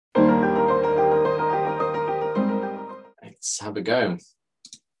let's have a go.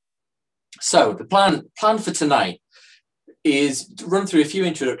 So the plan for tonight is to run through a few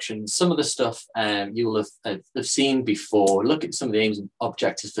introductions, some of the stuff you will have seen before, look at some of the aims and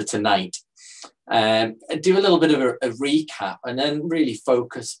objectives for tonight, do a little bit of a recap, and then really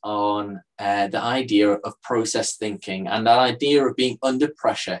focus on the idea of process thinking and that idea of being under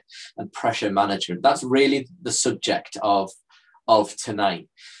pressure and pressure management. That's really the subject of tonight.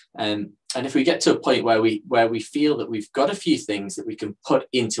 And if we get to a point where we feel that we've got a few things that we can put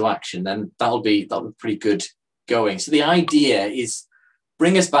into action, then that'll be pretty good going. So the idea is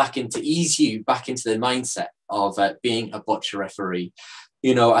ease you back into the mindset of being a boccia referee.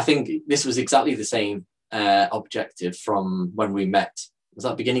 You know, I think this was exactly the same objective from when we met. It was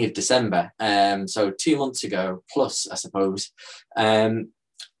at the beginning of December, so 2 months ago plus, I suppose.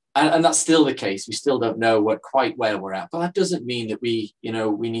 And that's still the case. We still don't know quite where we're at, but that doesn't mean that we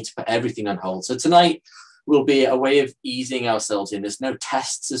need to put everything on hold. So tonight will be a way of easing ourselves in. There's no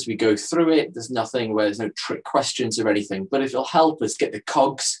tests as we go through it. There's nothing where there's no trick questions or anything, but it'll help us get the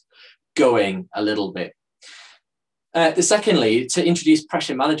cogs going a little bit. Secondly, to introduce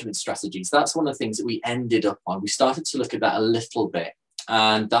pressure management strategies. That's one of the things that we ended up on. We started to look at that a little bit,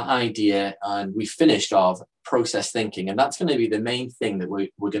 and that idea, and we finished off process thinking, and that's going to be the main thing that we're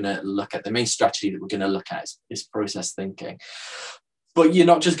going to look at. The main strategy that we're going to look at is process thinking. But you're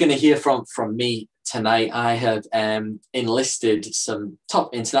not just going to hear from me tonight. I have enlisted some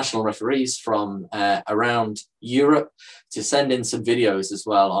top international referees from around Europe to send in some videos as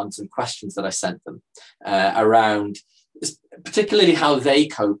well on some questions that I sent them around particularly how they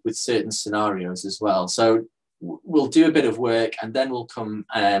cope with certain scenarios as well. So we'll do a bit of work, and then we'll come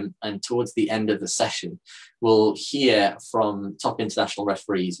and towards the end of the session, we'll hear from top international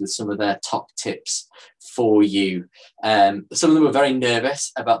referees with some of their top tips for you. Some of them were very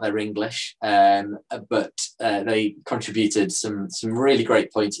nervous about their English, but they contributed some really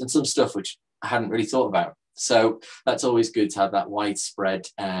great points and some stuff which I hadn't really thought about. So that's always good to have that widespread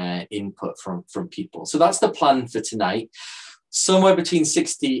input from people. So that's the plan for tonight. Somewhere between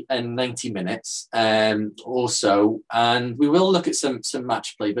 60 and 90 minutes or so, and we will look at some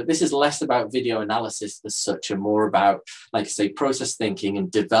match play, but this is less about video analysis as such and more about, like I say, process thinking and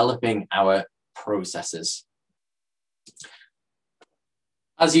developing our processes.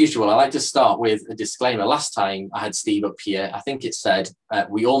 As usual, I like to start with a disclaimer. Last time I had Steve up here, I think it said,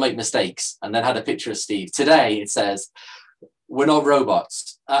 we all make mistakes, and then had a picture of Steve. Today it says, we're not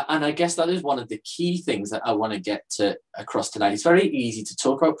robots. And I guess that is one of the key things that I want to get across tonight. It's very easy to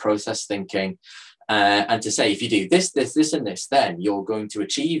talk about process thinking and to say, if you do this, and this, then you're going to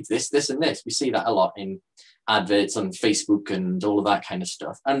achieve this, and this. We see that a lot in adverts on Facebook and all of that kind of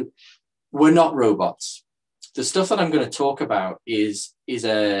stuff. And we're not robots. The stuff that I'm going to talk about is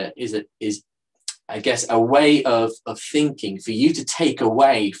I guess a way of thinking for you to take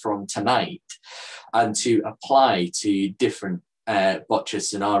away from tonight and to apply to different boccia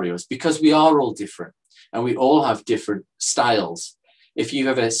scenarios, because we are all different and we all have different styles. If you've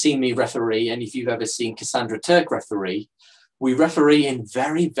ever seen me referee, and if you've ever seen Cassandra Turk referee, we referee in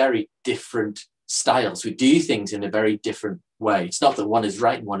very, very different styles. We do things in a very different way. It's not that one is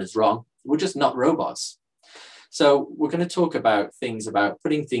right and one is wrong. We're just not robots. So we're going to talk about things about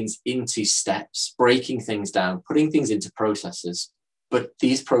putting things into steps, breaking things down, putting things into processes. But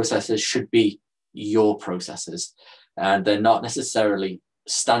these processes should be your processes, and they're not necessarily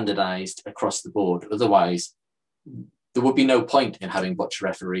standardized across the board. Otherwise, there would be no point in having boccia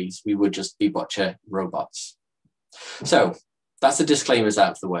referees. We would just be boccia robots. So that's the disclaimers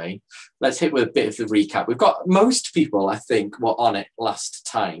out of the way. Let's hit with a bit of the recap. We've got most people, I think, were on it last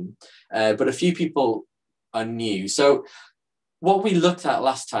time, but a few people are new. So what we looked at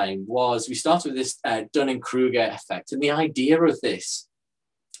last time was we started with this Dunning-Kruger effect. And the idea of this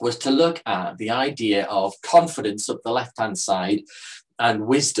was to look at the idea of confidence up the left-hand side and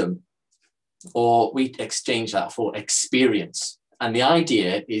wisdom, or we exchange that for experience. And the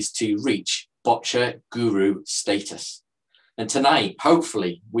idea is to reach boccia guru status. And tonight,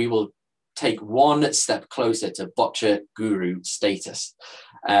 hopefully, we will take one step closer to boccia guru status.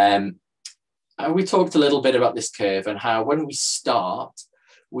 And we talked a little bit about this curve and how when we start,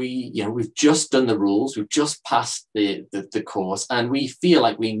 we've just done the rules, we've just passed the course, and we feel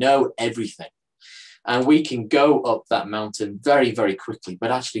like we know everything. And we can go up that mountain very, very quickly,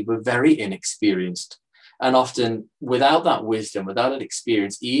 but actually we're very inexperienced. And often without that wisdom, without that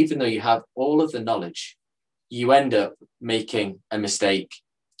experience, even though you have all of the knowledge, you end up making a mistake.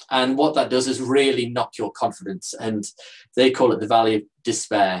 And what that does is really knock your confidence. And they call it the valley of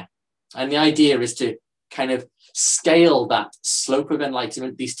despair. And the idea is to kind of scale that slope of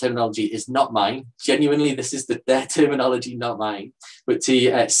enlightenment. This terminology is not mine. Genuinely, this is their terminology, not mine. But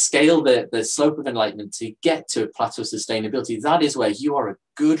to scale the slope of enlightenment to get to a plateau of sustainability, that is where you are a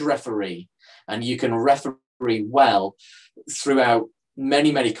good referee, and you can referee well throughout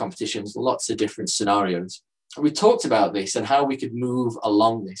many, many competitions, lots of different scenarios. We talked about this and how we could move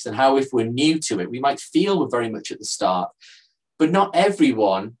along this, and how if we're new to it, we might feel we're very much at the start, but not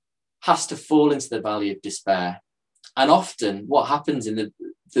everyone has to fall into the valley of despair. And often what happens in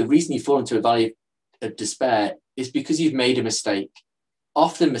the reason you fall into a valley of despair is because you've made a mistake.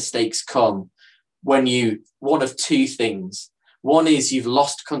 Often mistakes come when one of two things. One is you've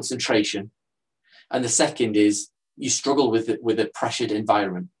lost concentration, and the second is you struggle with a pressured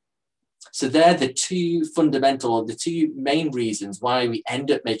environment. So they're the two main reasons why we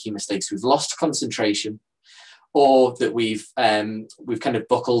end up making mistakes. We've lost concentration, or that we've kind of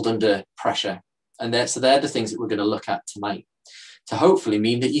buckled under pressure. And so they're the things that we're going to look at tonight, to hopefully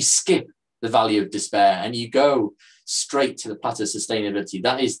mean that you skip the valley of despair and you go straight to the plateau of sustainability.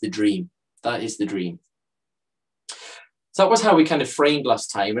 That is the dream. That is the dream. So that was how we kind of framed last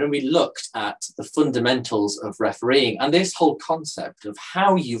time, and we looked at the fundamentals of refereeing. And this whole concept of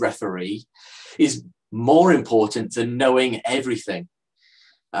how you referee is more important than knowing everything.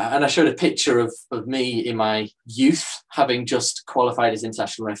 And I showed a picture of me in my youth, having just qualified as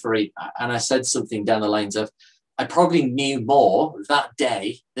international referee. And I said something down the lines of, I probably knew more that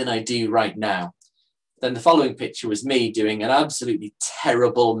day than I do right now. Then the following picture was me doing an absolutely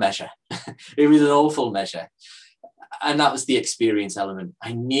terrible measure. It was an awful measure. And that was the experience element.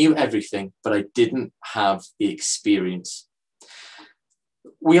 I knew everything, but I didn't have the experience.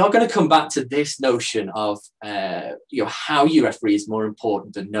 We are going to come back to this notion of how you referee is more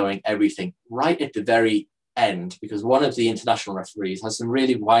important than knowing everything right at the very end, because one of the international referees has some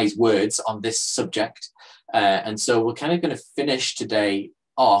really wise words on this subject. And so we're kind of going to finish today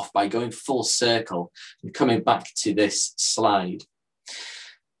off by going full circle and coming back to this slide.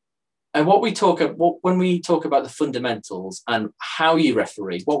 And when we talk about the fundamentals and how you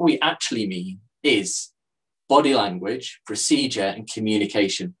referee, what we actually mean is body language, procedure, and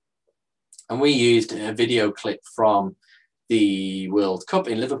communication. And we used a video clip from the World Cup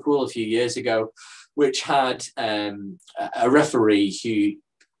in Liverpool a few years ago, which had a referee who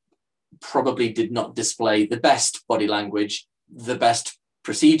probably did not display the best body language, the best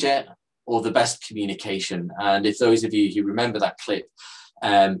procedure, or the best communication. And if those of you who remember that clip,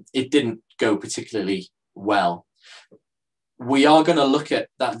 it didn't go particularly well. We are going to look at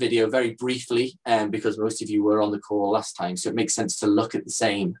that video very briefly, because most of you were on the call last time, so it makes sense to look at the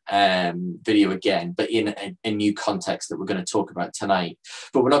same video again, but in a new context that we're going to talk about tonight.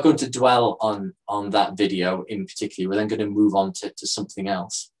 But we're not going to dwell on that video in particular. We're then going to move on to something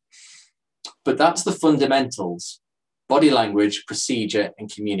else. But that's the fundamentals: body language, procedure,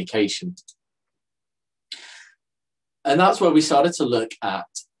 and communication. And that's where we started to look at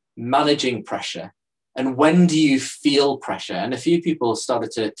managing pressure. And when do you feel pressure? And a few people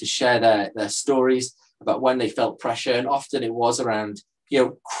started to share their stories about when they felt pressure. And often it was around,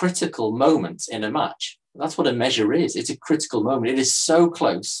 critical moments in a match. That's what a measure is. It's a critical moment. It is so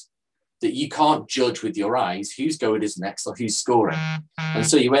close that you can't judge with your eyes whose goal it is next or who's scoring. And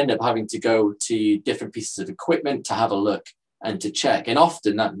so you end up having to go to different pieces of equipment to have a look and to check. And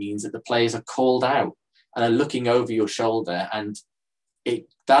often that means that the players are called out and are looking over your shoulder, and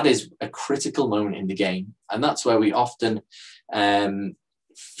that is a critical moment in the game. And that's where we often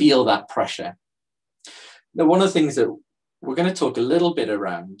feel that pressure. Now, one of the things that we're going to talk a little bit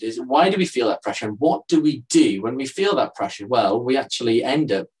around is, why do we feel that pressure, and what do we do when we feel that pressure? Well, we actually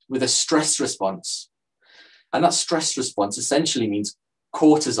end up with a stress response. And that stress response essentially means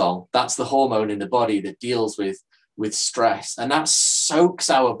cortisol. That's the hormone in the body that deals with stress, and that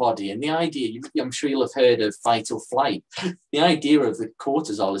soaks our body. And the idea, I'm sure you'll have heard of fight or flight. The idea of the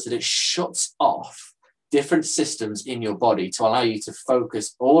cortisol is that it shuts off different systems in your body to allow you to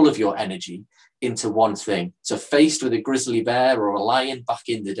focus all of your energy into one thing. So faced with a grizzly bear or a lion back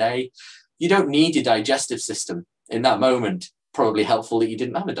in the day, you don't need your digestive system in that moment. Probably helpful that you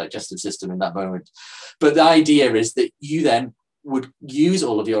didn't have a digestive system in that moment. But the idea is that you then would use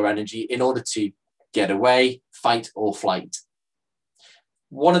all of your energy in order to get away, fight or flight.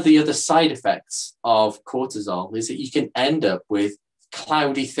 One of the other side effects of cortisol is that you can end up with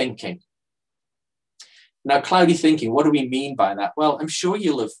cloudy thinking. Now, cloudy thinking, what do we mean by that? Well, I'm sure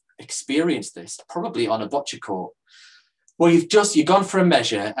you'll have experienced this, probably on a bocce court, where you've gone for a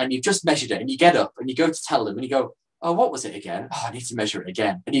measure and you've just measured it, and you get up and you go to tell them and you go, oh, what was it again? Oh, I need to measure it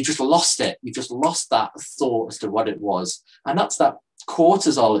again. And you just lost it. You just lost that thought as to what it was. And that's that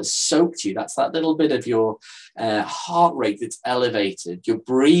cortisol has soaked you. That's that little bit of your heart rate that's elevated, your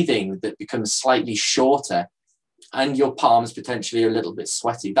breathing that becomes slightly shorter, and your palms potentially are a little bit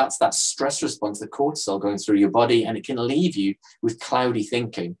sweaty. That's that stress response, the cortisol going through your body, and it can leave you with cloudy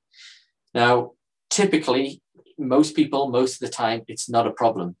thinking. Now, typically, most people, most of the time, it's not a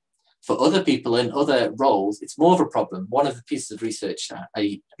problem. For other people in other roles, it's more of a problem. One of the pieces of research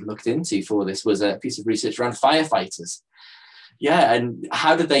I looked into for this was a piece of research around firefighters. Yeah, and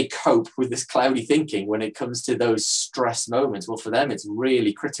how do they cope with this cloudy thinking when it comes to those stress moments? Well, for them, it's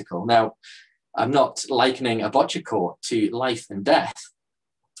really critical. Now, I'm not likening a bocce court to life and death.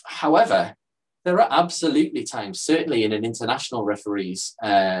 However, there are absolutely times, certainly in an international referee's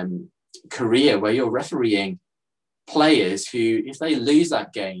career, where you're refereeing players who, if they lose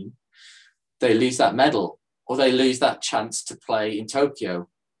that game, they lose that medal, or they lose that chance to play in Tokyo,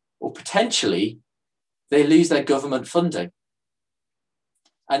 or potentially they lose their government funding.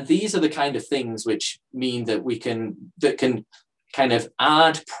 And these are the kind of things which mean that that can kind of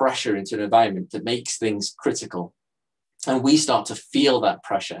add pressure into an environment that makes things critical. And we start to feel that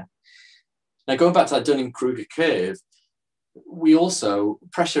pressure. Now, going back to that Dunning-Kruger curve,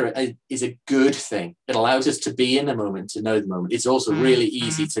 pressure is a good thing. It allows us to be in the moment, to know the moment. It's also really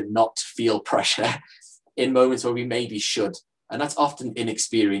easy to not feel pressure in moments where we maybe should. And that's often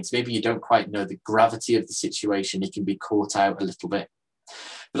inexperience. Maybe you don't quite know the gravity of the situation. You can be caught out a little bit.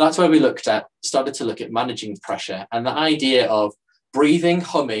 But that's where we started to look at managing pressure, and the idea of breathing,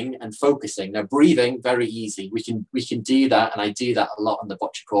 humming, and focusing. Now, breathing, very easy. We can do that, and I do that a lot on the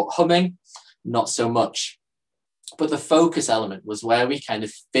bocce court. Humming, not so much. But the focus element was where we kind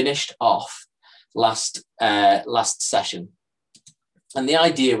of finished off last session. And the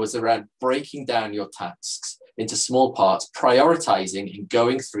idea was around breaking down your tasks into small parts, prioritizing and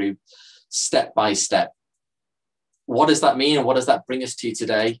going through step by step. What does that mean, and what does that bring us to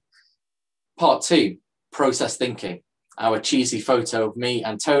today? Part 2, process thinking. Our cheesy photo of me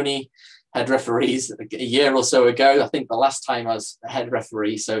and Tony, head referees, a year or so ago. I think the last time I was a head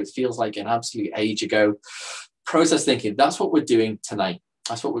referee, so it feels like an absolute age ago. Process thinking, that's what we're doing tonight.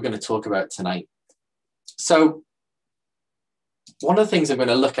 That's what we're going to talk about tonight. So one of the things I'm going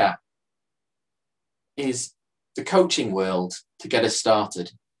to look at is the coaching world to get us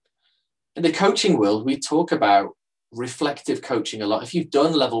started. In the coaching world, we talk about reflective coaching a lot. If you've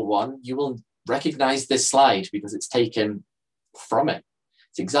done level 1, you will recognize this slide because it's taken from it.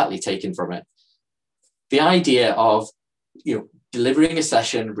 It's exactly taken from it. The idea of, delivering a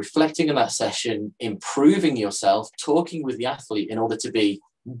session, reflecting on that session, improving yourself, talking with the athlete in order to be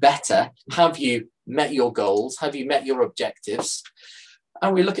better. Have you met your goals? Have you met your objectives?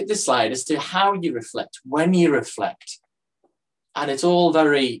 And we look at this slide as to how you reflect, when you reflect. And it's all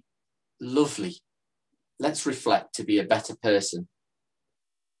very lovely. Let's reflect to be a better person.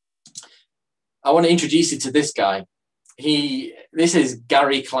 I want to introduce you to this guy. This is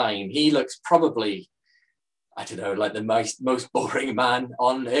Gary Klein. He looks probably, I don't know, like the most boring man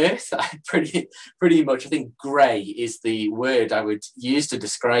on earth. Pretty much, I think grey is the word I would use to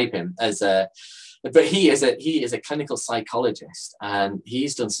describe him but he is a clinical psychologist, and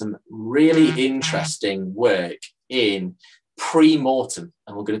he's done some really interesting work in pre-mortem,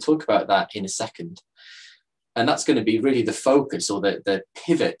 and we're going to talk about that in a second. And that's going to be really the focus, or the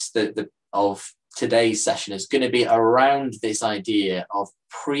pivot of today's session is going to be around this idea of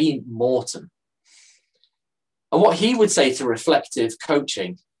pre-mortem. And what he would say to reflective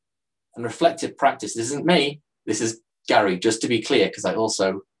coaching and reflective practice, this isn't me, this is Gary, just to be clear, because I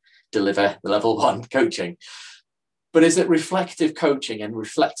also deliver the level 1 coaching. But is it reflective coaching and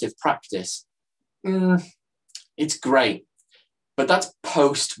reflective practice? It's great, but that's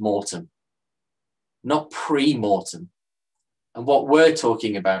post-mortem, not pre-mortem. And what we're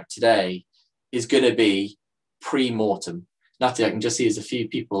talking about today is going to be pre-mortem. Natalie, I can just see there's a few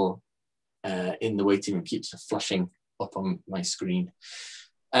people in the waiting room, keeps flashing up on my screen.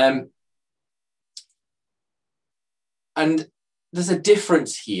 And there's a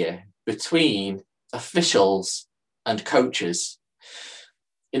difference here between officials and coaches.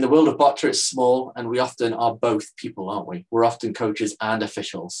 In the world of bocce, it's small, and we often are both people, aren't we? We're often coaches and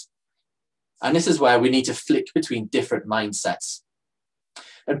officials. And this is where we need to flick between different mindsets.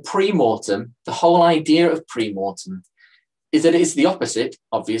 And pre-mortem, the whole idea of pre-mortem is that it's the opposite,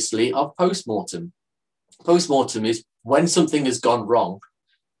 obviously, of post-mortem. Post-mortem is when something has gone wrong.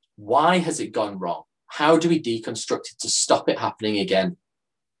 Why has it gone wrong? How do we deconstruct it to stop it happening again?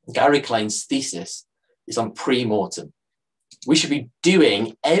 Gary Klein's thesis is on pre-mortem. We should be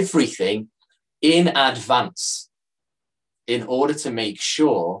doing everything in advance in order to make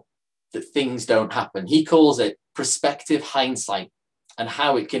sure that things don't happen. He calls it prospective hindsight. and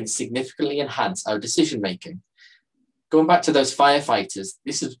how it can significantly enhance our decision making. Going back to those firefighters,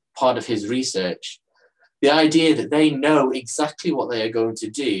 this is part of his research. The idea that they know exactly what they are going to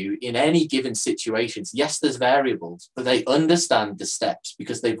do in any given situations. Yes, there's variables, but they understand the steps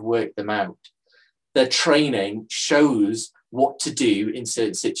because they've worked them out. Their training shows what to do in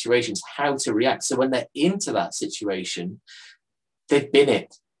certain situations, how to react. So when they're into that situation, they've been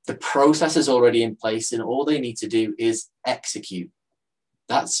it. The process is already in place, and all they need to do is execute.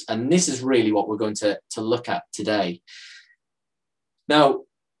 And this is really what we're going to look at today. Now,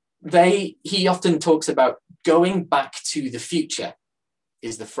 he often talks about going back to the future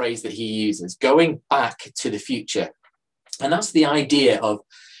is the phrase that he uses, going back to the future. And that's the idea of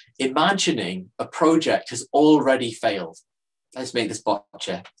imagining a project has already failed. Let's make this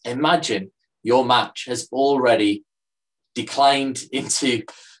bocce. Imagine your match has already declined into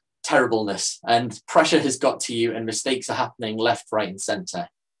terribleness and pressure has got to you and mistakes are happening left, right, and center.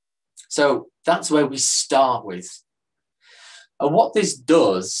 So that's where we start with. And what this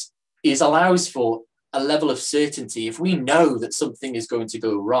does is allows for a level of certainty. If we know that something is going to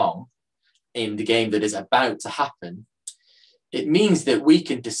go wrong in the game that is about to happen, it means that we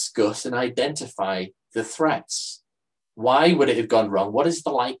can discuss and identify the threats. Why would it have gone wrong? What is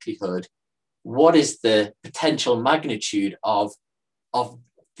the likelihood? What is the potential magnitude of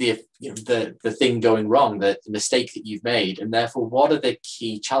the thing going wrong, the mistake that you've made? And therefore, what are the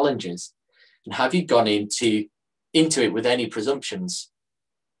key challenges? And have you gone into it with any presumptions?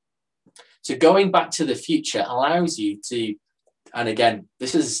 So going back to the future allows you to, and again,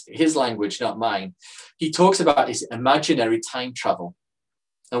 this is his language, not mine. He talks about his imaginary time travel.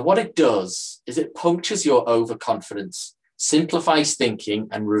 And what it does is it punctures your overconfidence, simplifies thinking,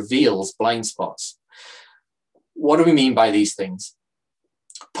 and reveals blind spots. What do we mean by these things?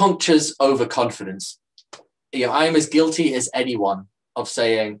 Punctures overconfidence. I'm as guilty as anyone of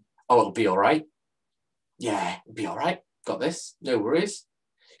saying, oh, it'll be all right. Yeah, it'll be all right. Got this. No worries.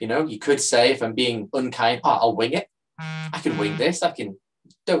 You could say, if I'm being unkind, I'll wing it. I can wing this.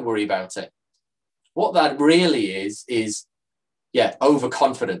 Don't worry about it. What that really is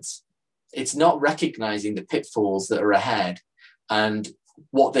overconfidence. It's not recognizing the pitfalls that are ahead and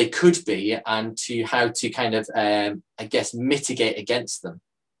what they could be and how to kind of, mitigate against them.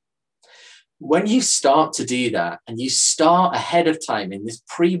 When you start to do that and you start ahead of time in this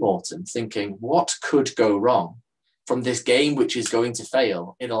pre-mortem thinking, what could go wrong from this game which is going to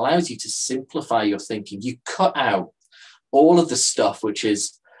fail, it allows you to simplify your thinking. You cut out all of the stuff which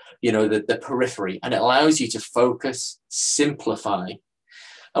is, the periphery, and it allows you to focus, simplify.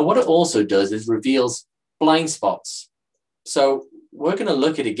 And what it also does is reveals blind spots. So we're going to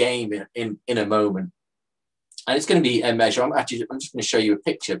look at a game in a moment, and it's going to be a measure. I'm just going to show you a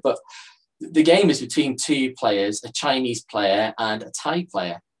picture, but the game is between two players, a Chinese player and a Thai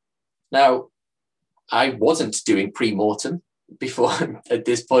player. Now, I wasn't doing pre-mortem before at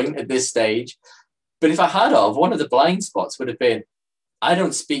this point, at this stage. But if I had one of the blind spots would have been, I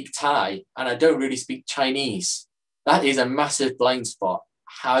don't speak Thai and I don't really speak Chinese. That is a massive blind spot.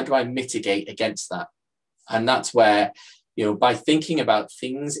 How do I mitigate against that? And that's where, by thinking about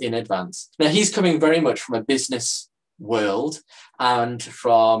things in advance. Now, he's coming very much from a business world and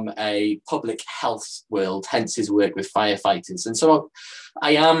from a public health world, hence his work with firefighters. And so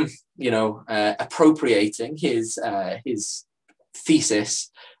I am, appropriating his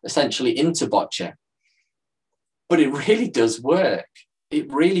thesis essentially into bocce. But it really does work.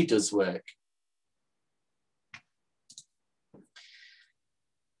 It really does work.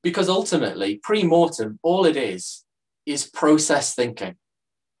 Because ultimately, pre-mortem, all it is process thinking.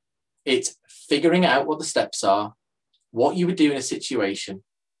 It's figuring out what the steps are, what you would do in a situation,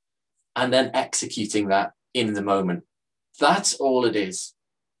 and then executing that in the moment. That's all it is.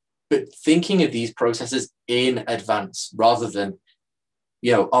 But thinking of these processes in advance rather than,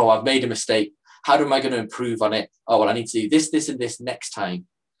 I've made a mistake. How am I going to improve on it? Oh, well, I need to do this, this, and this next time.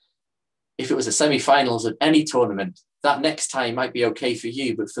 If it was a semi-finals of any tournament, that next time might be okay for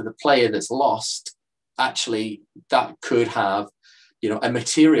you, but for the player that's lost, actually, that could have, a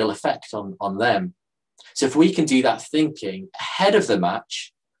material effect on them. So if we can do that thinking ahead of the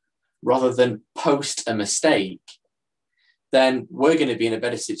match, rather than post a mistake, then we're going to be in a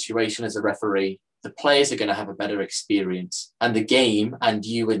better situation as a referee. The players are going to have a better experience, and the game and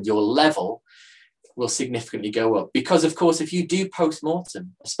you and your level will significantly go up. Because, of course, if you do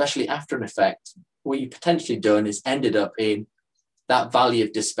post-mortem, especially after an effect, what you've potentially done is ended up in that valley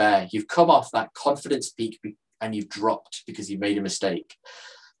of despair. You've come off that confidence peak and you've dropped because you made a mistake.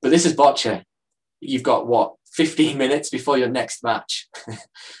 But this is bocce. You've got, 15 minutes before your next match.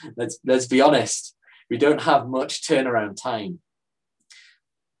 Let's be honest. We don't have much turnaround time.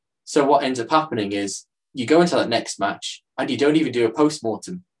 So what ends up happening is you go into that next match and you don't even do a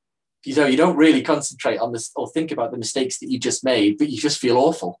post-mortem. You know, you don't really concentrate on this or think about the mistakes that you just made, but you just feel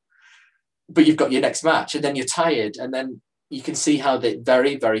awful. But you've got your next match and then you're tired, and then you can see how that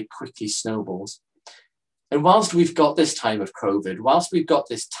very, very quickly snowballs. And whilst we've got this time of COVID, whilst we've got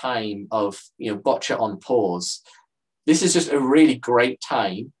this time of, you know, boccia on pause, this is just a really great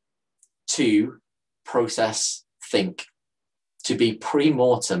time to process, think, to be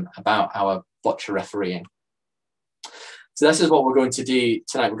pre-mortem about our boccia refereeing. So this is what we're going to do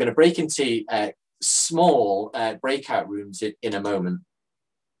tonight. We're going to break into small breakout rooms in a moment.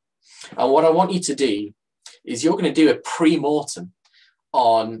 And what I want you to do is you're going to do a pre-mortem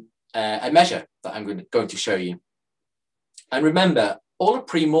on a measure that I'm going to show you. And remember, all a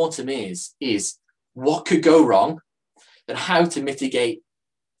pre-mortem is what could go wrong and how to mitigate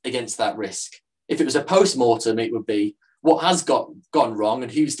against that risk. If it was a post-mortem, it would be what has gone wrong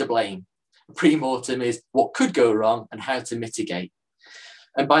and who's to blame. Pre-mortem is what could go wrong and how to mitigate.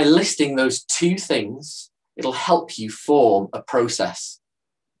 And by listing those two things, it'll help you form a process.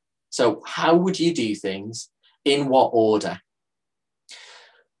 So how would you do things? In what order?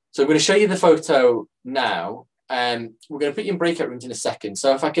 So I'm going to show you the photo now. We're going to put you in breakout rooms in a second.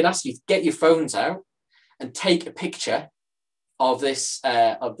 So if I could ask you to get your phones out and take a picture of this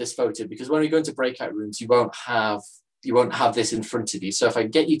photo, because when we go into breakout rooms, you won't have this in front of you. So if I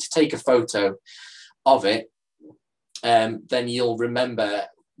get you to take a photo of it, then you'll remember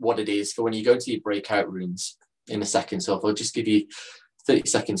what it is for when you go to your breakout rooms in a second. So I'll just give you 30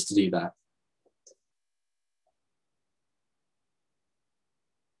 seconds to do that.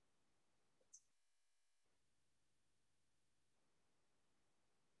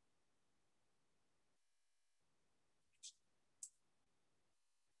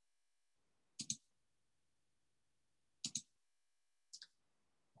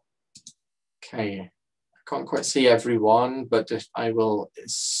 Okay, I can't quite see everyone, but I will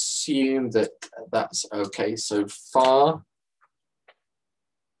assume that that's okay so far.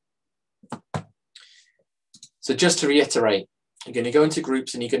 So just to reiterate, you're going to go into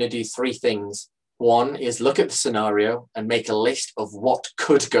groups and you're going to do three things. One is look at the scenario and make a list of what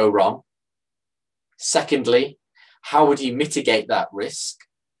could go wrong. Secondly, how would you mitigate that risk?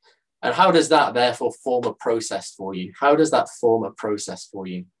 And how does that therefore form a process for you? How does that form a process for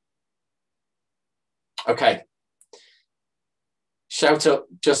you? Okay. Shout up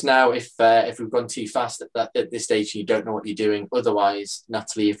just now if we've gone too fast at this stage and you don't know what you're doing. Otherwise,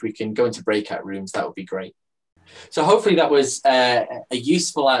 Natalie, if we can go into breakout rooms, that would be great. So hopefully that was a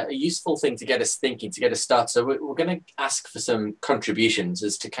useful thing to get us thinking, to get us started. So we're going to ask for some contributions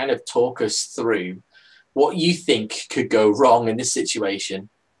as to kind of talk us through what you think could go wrong in this situation,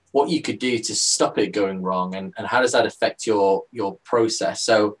 what you could do to stop it going wrong, and how does that affect your process.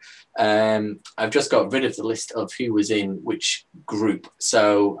 So I've just got rid of the list of who was in which group.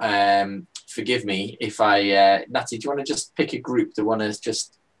 So forgive me if I, Natty, do you want to just pick a group that want to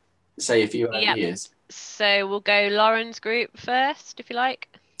just say a few ideas? So we'll go Lauren's group first, if you like.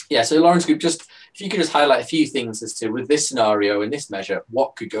 Yeah, so Lauren's group, just if you could just highlight a few things as to, with this scenario and this measure,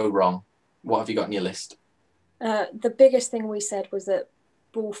 what could go wrong? What have you got on your list? The biggest thing we said was that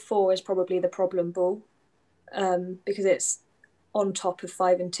ball 4 is probably the problem ball, because it's on top of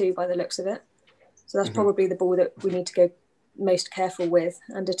 5 and 2 by the looks of it. So that's probably the ball that we need to go most careful with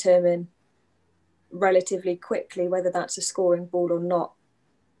and determine relatively quickly whether that's a scoring ball or not,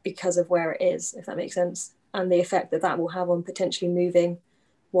 because of where it is, if that makes sense, and the effect that that will have on potentially moving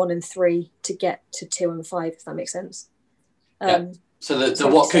 1 and 3 to get to 2 and 5, if that makes sense. Yeah. So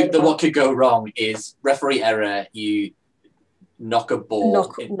what could go wrong is referee error. You knock a ball.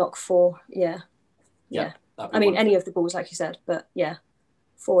 Knock 4. Yeah. I mean, any of the balls, like you said, but yeah,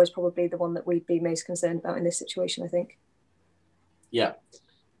 4 is probably the one that we'd be most concerned about in this situation, I think. Yeah.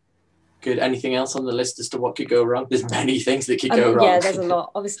 Good. Anything else on the list as to what could go wrong? There's many things that could go wrong. Yeah, there's a lot.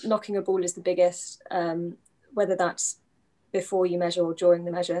 Obviously, knocking a ball is the biggest, whether that's before you measure or during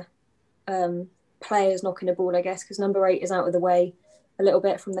the measure. Players knocking a ball, I guess, because number 8 is out of the way a little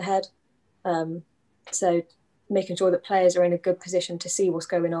bit from the head. So making sure that players are in a good position to see what's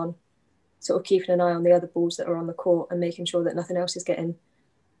going on, sort of keeping an eye on the other balls that are on the court and making sure that nothing else is getting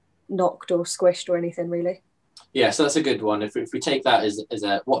knocked or squished or anything, really. Yeah, so that's a good one. If we take that as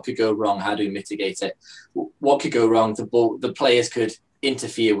a what could go wrong, how do we mitigate it? What could go wrong? The players could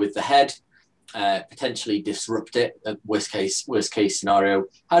interfere with the head, potentially disrupt it. Worst case scenario.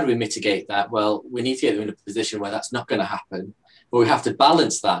 How do we mitigate that? Well, we need to get them in a position where that's not going to happen. But we have to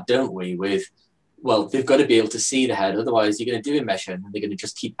balance that, don't we, with well, they've got to be able to see the head. Otherwise, you're going to do a measure and they're going to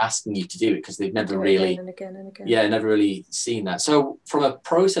just keep asking you to do it because they've never really, again and again. Yeah, never really seen that. So from a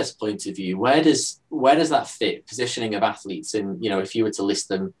process point of view, where does that fit? Positioning of athletes, and if you were to list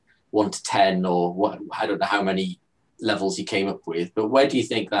them 1 to 10, or what, I don't know how many levels you came up with, but where do you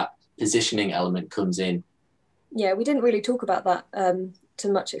think that positioning element comes in? Yeah, we didn't really talk about that to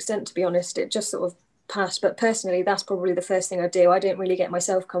much extent, to be honest. It just sort of passed. But personally, that's probably the first thing I do. I don't really get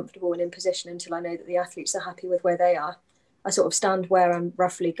myself comfortable and in position until I know that the athletes are happy with where they are. I sort of stand where I'm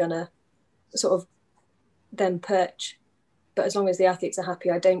roughly gonna sort of then perch. But as long as the athletes are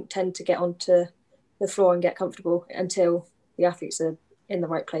happy, I don't tend to get onto the floor and get comfortable until the athletes are in the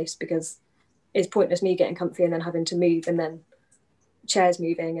right place, because it's pointless me getting comfy and then having to move and then chairs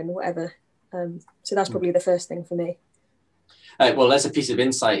moving and whatever. So that's probably the first thing for me. Well, there's a piece of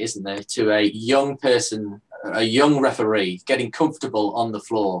insight, isn't there, to a young person, a young referee getting comfortable on the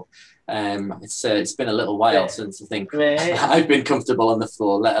floor. It's been a little while since I think I've been comfortable on the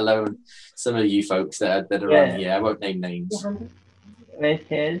floor, let alone some of you folks that are on here. I won't name names.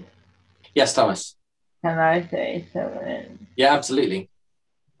 Richard, Yes, Thomas. can I say something? Yeah, absolutely.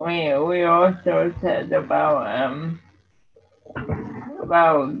 We also said about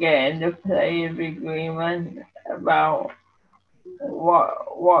getting the players' agreement about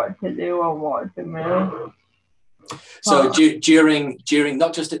what to do or what to move. So during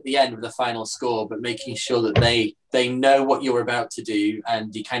not just at the end of the final score, but making sure that they know what you're about to do,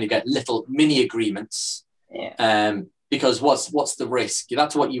 and you kind of get little mini agreements. Yeah. Because what's the risk?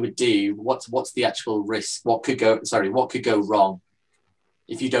 That's what you would do. What's the actual risk? What could go wrong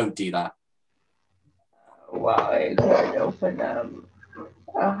if you don't do that? Well, it could open up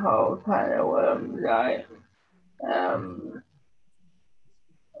a whole kind of worms, like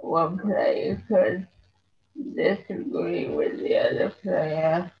one player could disagree with the other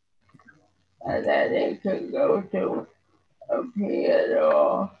player, and then it could go to appeal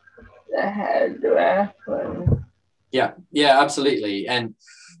or the head ref. Yeah, absolutely. And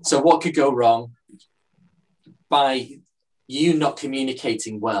so what could go wrong by you not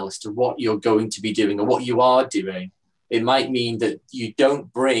communicating well as to what you're going to be doing or what you are doing? It might mean that you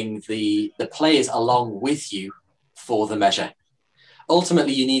don't bring the players along with you for the measure.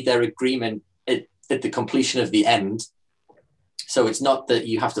 Ultimately, you need their agreement at the completion of the end. So it's not that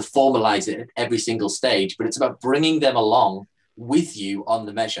you have to formalize it at every single stage, but it's about bringing them along with you on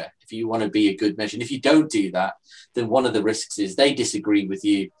the measure if you want to be a good measure. And if you don't do that, then one of the risks is they disagree with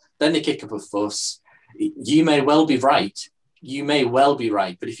you, then they kick up a fuss. You may well be right,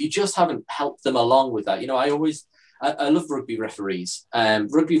 but if you just haven't helped them along with that, I love rugby referees.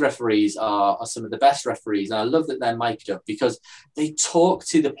 Rugby referees are some of the best referees, and I love that they're mic'd up because they talk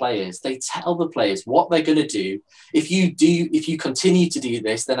to the players. They tell the players what they're going to do. If you continue to do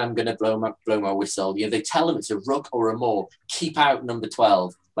this, then I'm going to blow my whistle. They tell them it's a ruck or a maul. Keep out number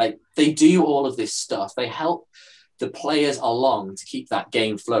 12. Like, they do all of this stuff. They help the players along to keep that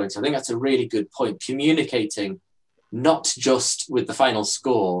game flowing. So I think that's a really good point. Communicating not just with the final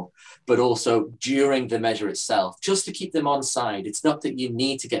score, but also during the measure itself, just to keep them on side. It's not that you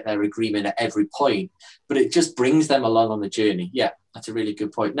need to get their agreement at every point, but it just brings them along on the journey. Yeah, that's a really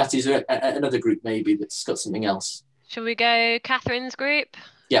good point. Nat, is there another group maybe that's got something else? Shall we go Catherine's group?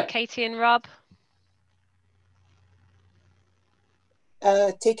 Yeah. Katie and Rob.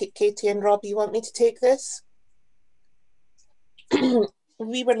 Take it, Katie and Rob. You want me to take this?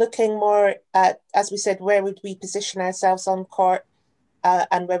 We were looking more at, as we said, where would we position ourselves on court,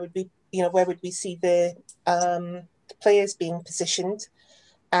 and where would we see the players being positioned,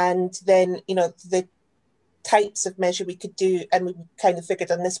 and then the types of measure we could do, and we kind of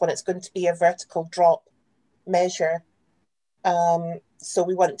figured on this one it's going to be a vertical drop measure. So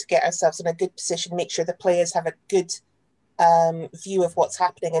we want to get ourselves in a good position, make sure the players have a good view of what's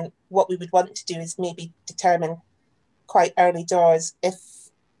happening, and what we would want to do is maybe determine quite early doors if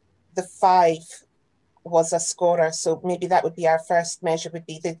the 5 was a scorer. So maybe that would be our first measure, would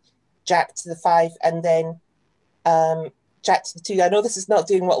be the jack to the 5, and then jack to the 2. I know this is not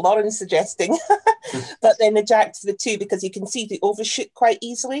doing what Lauren's suggesting, but then the jack to the 2, because you can see the overshoot quite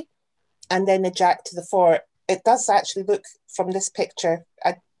easily, and then the jack to the 4. It does actually look from this picture,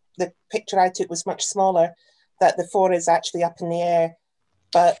 the picture I took was much smaller, that the 4 is actually up in the air.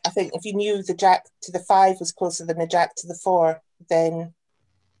 But I think if you knew the jack to the 5 was closer than the jack to the 4, then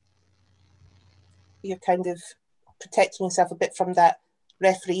you're kind of protecting yourself a bit from that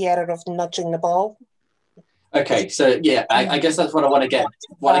referee error of nudging the ball. Okay, so yeah, I guess that's what I want to get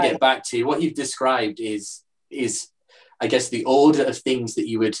back to. What you've described is I guess the order of things that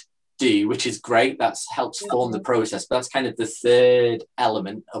you would do, which is great. That's helps form the process. But that's kind of the third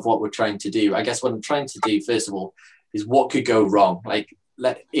element of what we're trying to do. I guess what I'm trying to do, first of all, is what could go wrong. Like,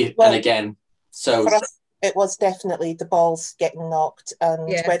 and again, so for us, it was definitely the balls getting knocked, and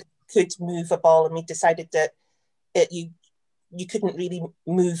whether you could move a ball, and we decided that you couldn't really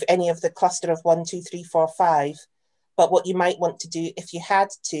move any of the cluster of 1, 2, 3, 4, 5. But what you might want to do, if you had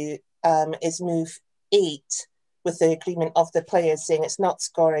to, is move 8 with the agreement of the players, saying it's not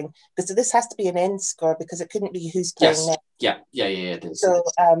scoring, because this has to be an end score, because it couldn't be who's playing next. Yeah, it is. So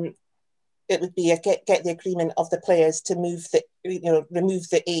it would be get the agreement of the players to move remove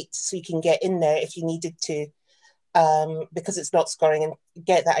the 8 so you can get in there if you needed to, because it's not scoring, and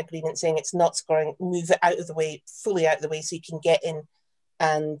get that agreement saying it's not scoring, move it out of the way, fully out of the way, so you can get in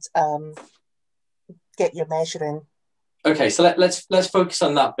and get your measure in. Okay, so let's focus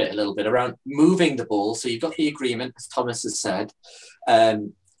on that bit a little bit around moving the ball. So you've got the agreement, as Thomas has said.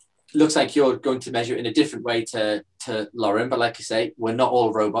 Looks like you're going to measure it in a different way to Lauren, but like I say, we're not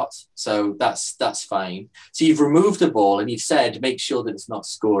all robots, so that's fine. So you've removed the ball and you've said make sure that it's not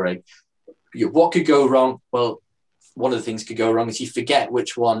scoring. What could go wrong? Well, one of the things could go wrong is you forget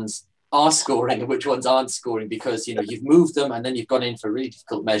which ones are scoring and which ones aren't scoring, because you've moved them and then you've gone in for a really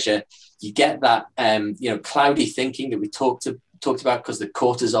difficult measure. You get that cloudy thinking that we talked about, because the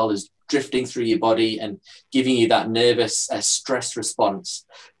cortisol is drifting through your body and giving you that nervous stress response,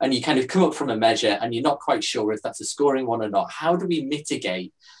 and you kind of come up from a measure and you're not quite sure if that's a scoring one or not. How do we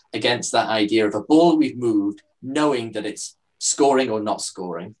mitigate against that idea of a ball we've moved knowing that it's scoring or not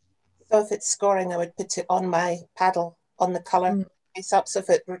scoring? So if it's scoring, I would put it on my paddle on the colour face up. So if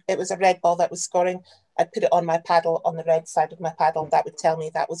it was a red ball that was scoring, I'd put it on my paddle on the red side of my paddle. That would tell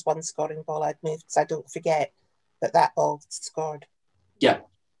me that was one scoring ball I'd moved, so I don't forget that ball scored. Yeah,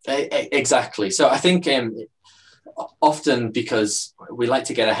 exactly. So I think often, because we like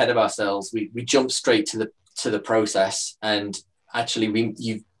to get ahead of ourselves, we jump straight to the process, and actually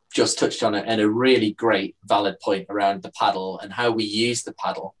you've just touched on it, and a really great valid point around the paddle and how we use the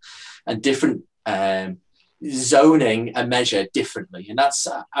paddle and different zoning a measure differently. And that's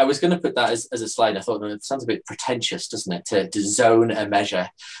I was going to put that as a slide. I thought, no, it sounds a bit pretentious, doesn't it, to zone a measure,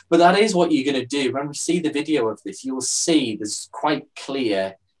 but that is what you're going to do. When we see the video of this, you will see there's quite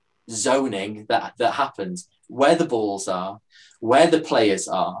clear zoning that happens, where the balls are, where the players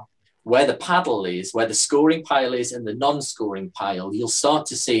are, where the paddle is, where the scoring pile is, and the non-scoring pile. You'll start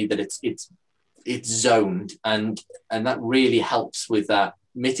to see that it's zoned, and that really helps with that,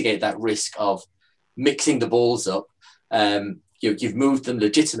 mitigate that risk of mixing the balls up. You've moved them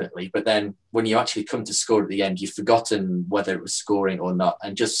legitimately, but then when you actually come to score at the end, you've forgotten whether it was scoring or not.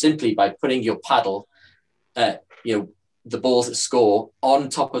 And just simply by putting your paddle, the balls that score on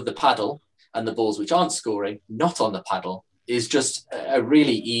top of the paddle and the balls which aren't scoring not on the paddle, is just a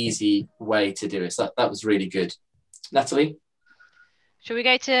really easy way to do it. So that was really good. Natalie? Shall we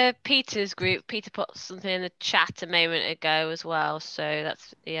go to Peter's group? Peter put something in the chat a moment ago as well. So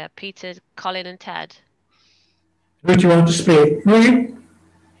that's, Peter, Colin and Ted. Who do you want to speak? Me?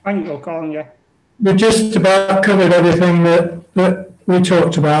 I can go, Colin, yeah. We just about covered everything that we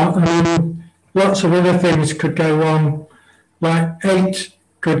talked about. Lots of other things could go wrong, like 8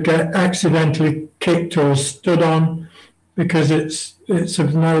 could get accidentally kicked or stood on because it's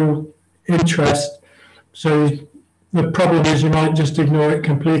of no interest. So the problem is you might just ignore it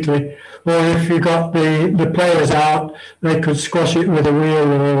completely. Or if you got the players out, they could squash it with a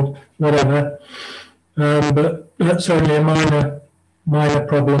wheel or whatever. But that's only a minor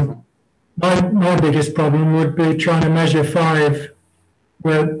problem. My biggest problem would be trying to measure 5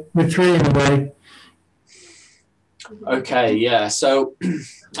 with 3 in the way. Okay, yeah. So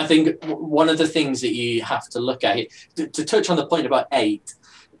I think one of the things that you have to look at, to touch on the point about 8,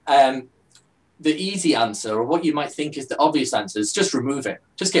 the easy answer, or what you might think is the obvious answer, is just remove it,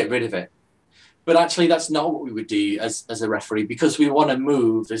 just get rid of it. But actually that's not what we would do as a referee, because we want to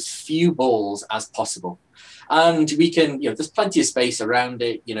move as few balls as possible. And we can, there's plenty of space around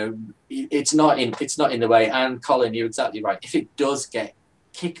it, it's not in the way. And Colin, you're exactly right. If it does get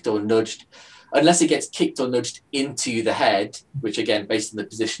kicked or nudged, unless it gets kicked or nudged into the head, which again, based on the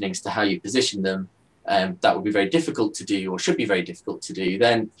positionings to how you position them, that would be very difficult to do, or should be very difficult to do,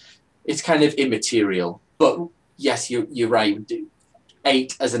 then it's kind of immaterial. But yes, you're right.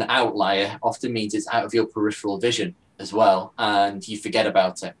 8 as an outlier often means it's out of your peripheral vision as well, and you forget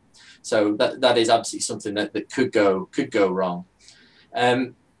about it. So that is absolutely something that could go wrong.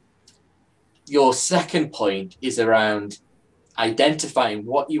 Your second point is around identifying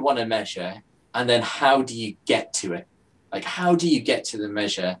what you want to measure, and then how do you get to it? Like, how do you get to the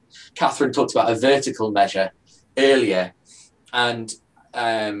measure? Catherine talked about a vertical measure earlier, and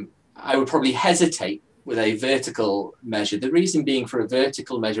I would probably hesitate with a vertical measure. The reason being for a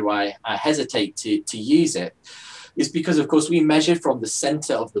vertical measure why I hesitate to use it is because, of course, we measure from the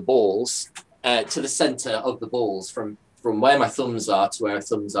center of the balls to the center of the balls, from where my thumbs are to where our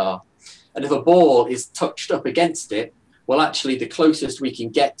thumbs are. And if a ball is touched up against it, well, actually, the closest we can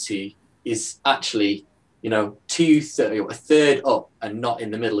get to is actually, you know, a third up and not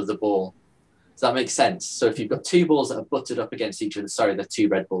in the middle of the ball. Does that make sense? So if you've got two balls that are butted up against each other, sorry, they're two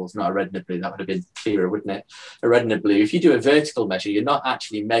red balls, not a red and a blue. That would have been clearer, wouldn't it? A red and a blue. If you do a vertical measure, you're not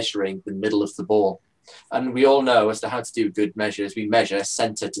actually measuring the middle of the ball. And we all know as to how to do good measures, we measure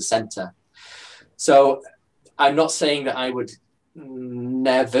center to center. So I'm not saying that I would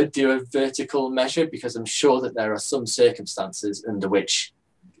never do a vertical measure, because I'm sure that there are some circumstances under which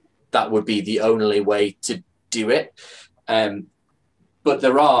that would be the only way to do it. But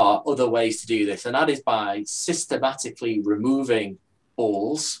there are other ways to do this, and that is by systematically removing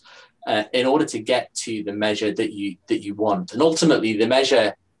balls in order to get to the measure that you want. And ultimately, the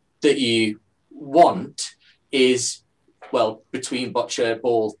measure that you want is, well, between bocce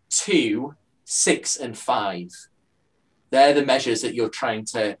ball 2, 6, and 5. They're the measures that you're trying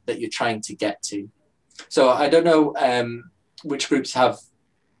to get to. So I don't know which groups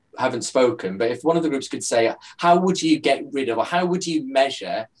haven't spoken, but if one of the groups could say, how would you get rid of, or how would you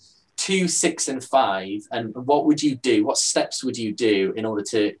measure 2, 6, and 5, and what would you do? What steps would you do in order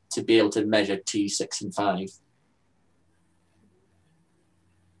to be able to measure 2, 6, and 5?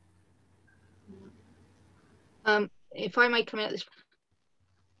 If I may come at this,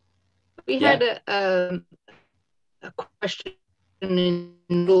 we had a question in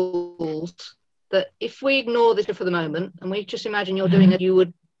rules that if we ignore this for the moment and we just imagine you're doing it,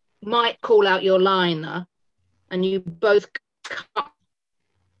 you might call out your liner and you both cut.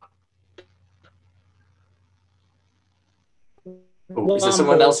 Oh, is there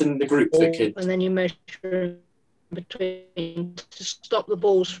someone else in the group that could? And then you measure between to stop the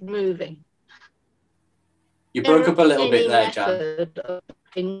balls from moving. You broke up a little bit there, Jan.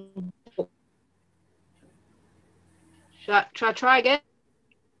 Shall I try again?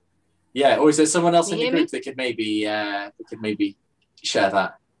 Yeah, or is there someone else in the group that could maybe share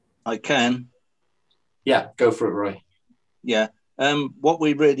that? I can. Yeah, go for it, Roy. Yeah. What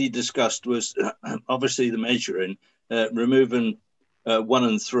we really discussed was obviously the measuring, removing 1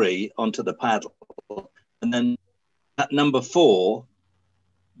 and 3 onto the paddle, and then at number 4,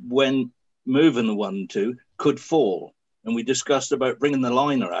 when moving the 1 and 2, could fall. And we discussed about bringing the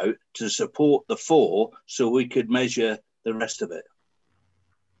liner out to support the 4 so we could measure the rest of it.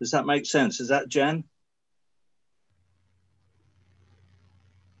 Does that make sense? Is that Jan?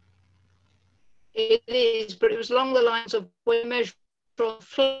 It is, but it was along the lines of we measure from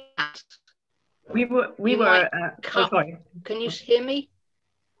flat. We were sorry. Can you hear me?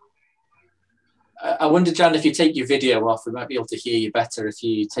 I wonder, Jan, if you take your video off, we might be able to hear you better if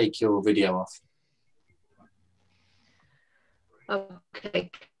you take your video off.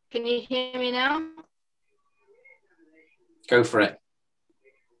 Okay. Can you hear me now? Go for it.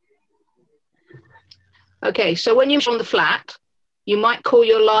 Okay, so when you're on the flat, you might call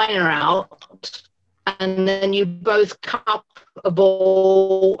your liner out and then you both cup a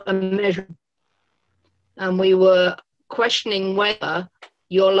ball and measure. And we were questioning whether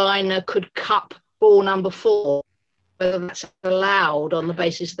your liner could cup ball number 4, whether that's allowed on the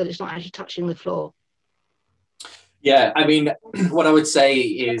basis that it's not actually touching the floor. Yeah, I mean, what I would say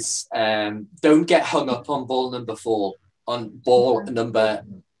is don't get hung up on ball number 4, on ball number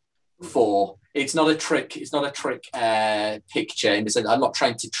 4. It's not a trick. It's not a trick picture. In the sense, I'm not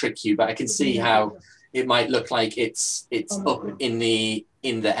trying to trick you, but I can see how it might look like it's up in the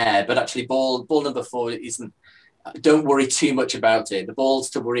air. But actually, ball number 4 isn't. Don't worry too much about it. The balls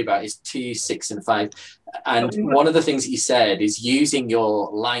to worry about is 2, 6, and 5. And one of the things that you said is using your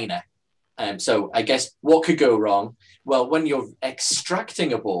liner. So I guess what could go wrong? Well, when you're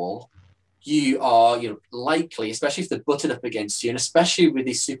extracting a ball, you are likely, especially if they're butted up against you, and especially with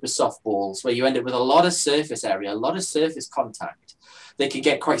these super soft balls where you end up with a lot of surface area, a lot of surface contact, they can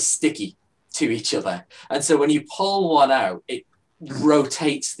get quite sticky to each other. And so when you pull one out, it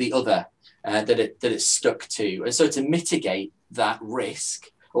rotates the other that it's stuck to. And so to mitigate that risk,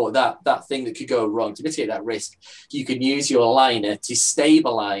 or that thing that could go wrong, to mitigate that risk, you can use your liner to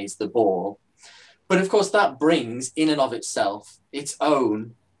stabilize the ball. But of course, that brings in and of itself its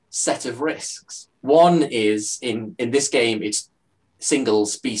own set of risks. One is in this game, it's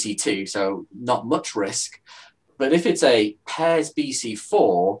singles BC2, so not much risk. But if it's a pairs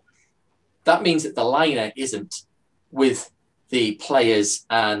BC4, that means that the liner isn't with the players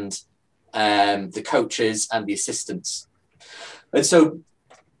and the coaches and the assistants. And so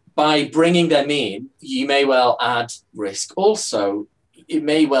by bringing them in, you may well add risk. Also, it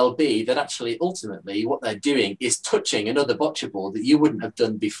may well be that actually, ultimately, what they're doing is touching another bocce ball that you wouldn't have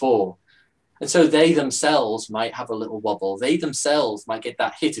done before. And so they themselves might have a little wobble. They themselves might get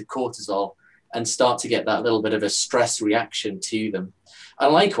that hit of cortisol and start to get that little bit of a stress reaction to them.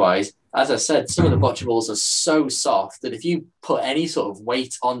 And likewise, as I said, some of the bocce balls are so soft that if you put any sort of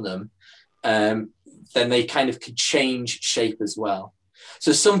weight on them, then they kind of could change shape as well.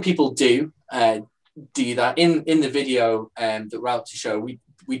 So some people do that. In the video that we're out to show,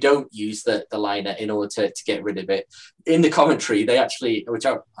 we don't use the liner in order to get rid of it. In the commentary, they actually, which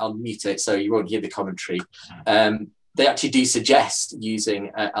I'll mute it so you won't hear the commentary, they actually do suggest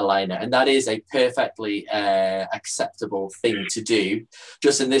using a liner, and that is a perfectly acceptable thing to do.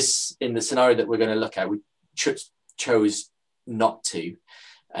 Just in the scenario that we're going to look at, we chose not to.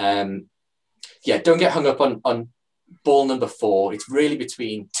 Yeah, don't get hung up on ball number 4. It's really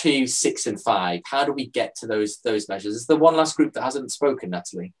between 2, 6, and 5. How do we get to those measures? Is there one last group that hasn't spoken,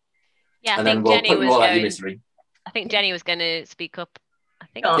 Natalie? Yeah, and then we'll put you all out of your misery. I think Jenny was going to speak up. I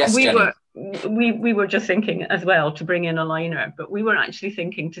think yes, we were just thinking as well to bring in a liner, but we were actually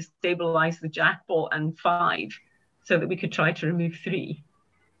thinking to stabilize the jack ball and 5 so that we could try to remove 3.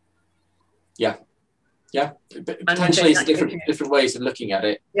 Yeah, potentially it's different ways of looking at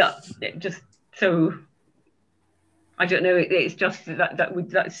it. Yeah, just so I don't know. It's just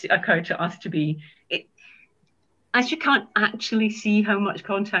that's occurred to us to be it. As you can't actually see how much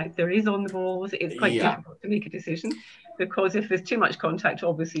contact there is on the balls, it's quite difficult to make a decision, because if there's too much contact,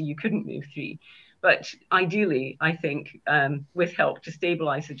 obviously you couldn't move 3. But ideally, I think with help to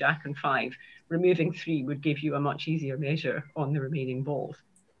stabilize the jack and 5, removing 3 would give you a much easier measure on the remaining balls.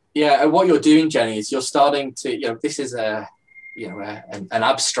 Yeah, and what you're doing, Jenny, is you're starting to, this is an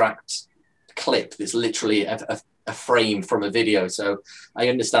abstract clip that's literally a frame from a video, so I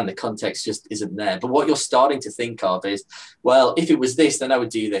understand the context just isn't there. But what you're starting to think of is, well, if it was this, then I would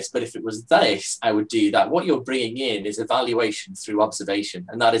do this, but if it was this, I would do that. What you're bringing in is evaluation through observation,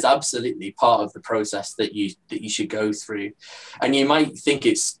 and that is absolutely part of the process that you should go through. And you might think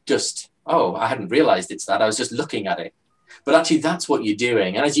it's just, oh, I hadn't realized it's that, I was just looking at it. But actually that's what you're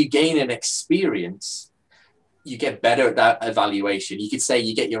doing, and as you gain an experience, you get better at that evaluation. You could say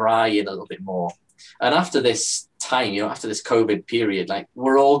you get your eye in a little bit more. And after this time, after this COVID period, like,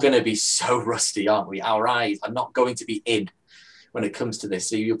 we're all going to be so rusty, aren't we? Our eyes are not going to be in when it comes to this.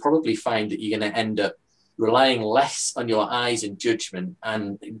 So you'll probably find that you're going to end up relying less on your eyes and judgment,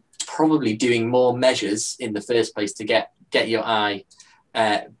 and probably doing more measures in the first place to get your eye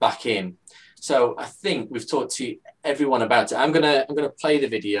back in. So I think we've talked to everyone about it. I'm gonna play the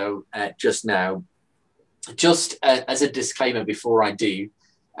video just now. Just as a disclaimer before I do,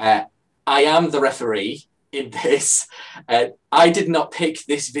 I am the referee in this. I did not pick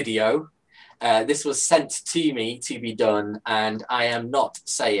this video. This was sent to me to be done, and I am not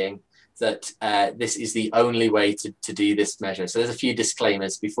saying that this is the only way to do this measure. So there's a few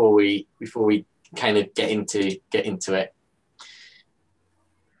disclaimers before we kind of get into it.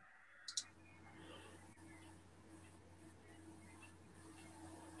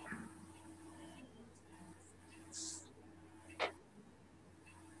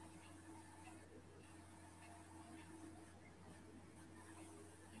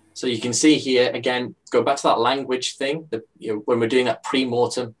 So you can see here, again, go back to that language thing, that, when we're doing that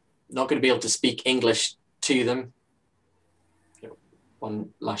pre-mortem, not going to be able to speak English to them.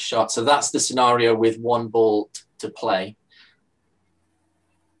 One last shot. So that's the scenario with 1 ball to play.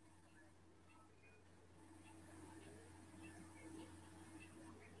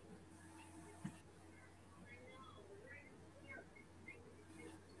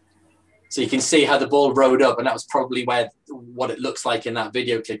 So you can see how the ball rode up, and that was probably what it looks like in that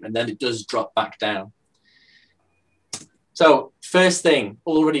video clip, and then it does drop back down. So first thing,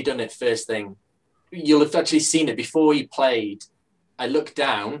 already done it first thing. You'll have actually seen it before you played. I looked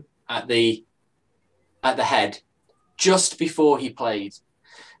down at the head just before he played.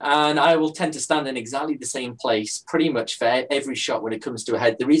 And I will tend to stand in exactly the same place pretty much for every shot when it comes to a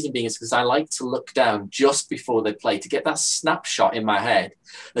head. The reason being is because I like to look down just before they play to get that snapshot in my head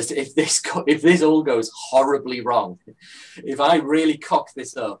as to if this all goes horribly wrong. If I really cock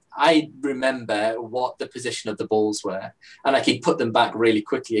this up, I remember what the position of the balls were, and I can put them back really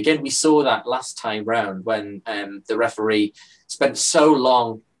quickly. Again, we saw that last time round when the referee spent so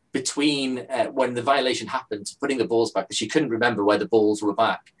long between when the violation happened to putting the balls back that she couldn't remember where the balls were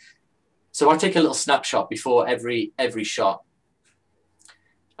back. So I take a little snapshot before every shot.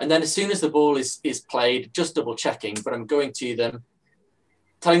 And then as soon as the ball is played, just double checking, but I'm going to them.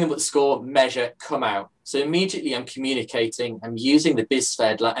 telling them what the score, measure, come out. So immediately I'm communicating, I'm using the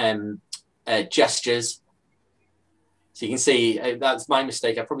BizFed gestures. So you can see that's my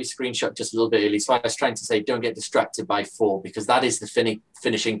mistake. I probably screenshot just a little bit early. So I was trying to say, don't get distracted by 4, because that is the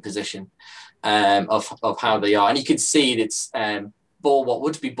finishing position of how they are. And you can see it's ball, what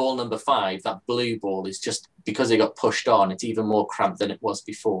would be ball number 5, that blue ball is just, because it got pushed on, it's even more cramped than it was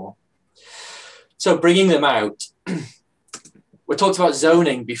before. So bringing them out, we talked about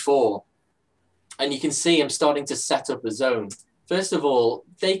zoning before, and you can see I'm starting to set up a zone. First of all,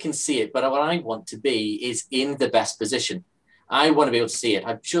 they can see it, but what I want to be is in the best position. I want to be able to see it.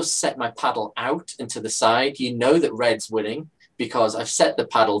 I've just set my paddle out and to the side. You know that red's winning because I've set the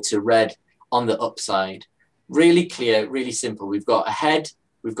paddle to red on the upside. Really clear, really simple. We've got a head,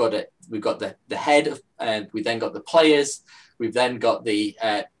 we've got the head of, and we then got the players, we've then got the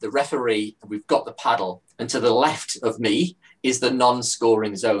referee, and we've got the paddle. And to the left of me is the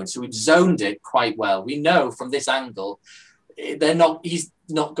non-scoring zone. So we've zoned it quite well. We know from this angle, he's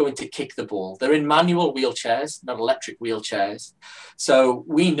not going to kick the ball. They're in manual wheelchairs, not electric wheelchairs. So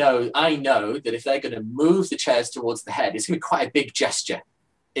I know that if they're going to move the chairs towards the head, it's going to be quite a big gesture.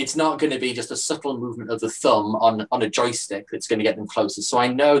 It's not going to be just a subtle movement of the thumb on a joystick that's going to get them closer. So I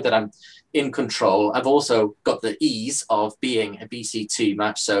know that I'm in control. I've also got the ease of being a BC2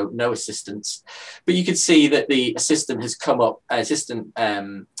 match, so no assistance. But you can see that the assistant has come up,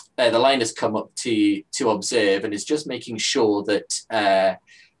 the line has come up to observe, and is just making sure that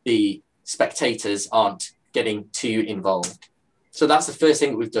the spectators aren't getting too involved. So that's the first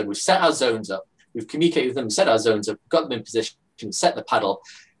thing that we've done. We've set our zones up, we've communicated with them, set our zones up, got them in position, set the paddle,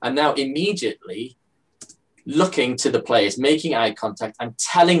 and now immediately looking to the players, making eye contact, and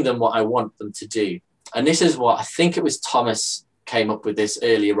telling them what I want them to do. And this is what I think it was Thomas came up with this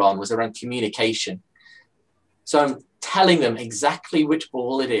earlier on, was around communication. So I'm telling them exactly which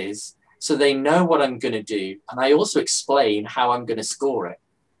ball it is, so they know what I'm going to do. And I also explain how I'm going to score it.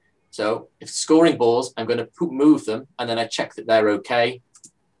 So if scoring balls, I'm going to move them, and then I check that they're okay.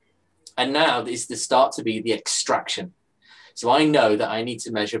 And now is the start to be the extraction. So I know that I need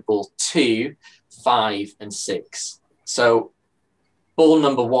to measure ball 2, 5, and 6. So ball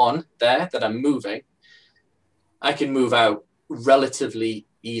number 1 there that I'm moving, I can move out relatively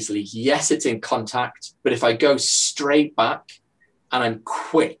easily. Yes, it's in contact, but if I go straight back and I'm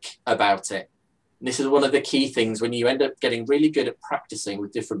quick about it, and this is one of the key things when you end up getting really good at practicing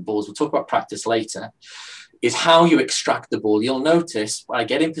with different balls, we'll talk about practice later, is how you extract the ball. You'll notice when I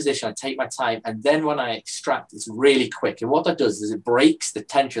get in position, I take my time, and then when I extract, it's really quick. And what that does is it breaks the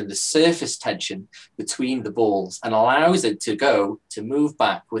tension, the surface tension between the balls, and allows it to move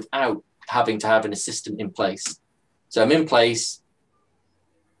back without having to have an assistant in place. So I'm in place,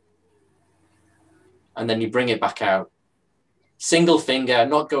 and then you bring it back out. Single finger, I'm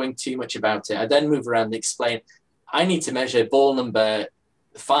not going too much about it. I then move around and explain, I need to measure ball number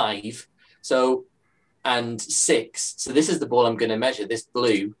 5. And 6. So this is the ball I'm going to measure, this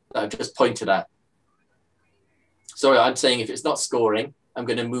blue that I've just pointed at. So I'm saying if it's not scoring, I'm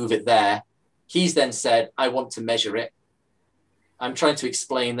going to move it there. He's then said, I want to measure it. I'm trying to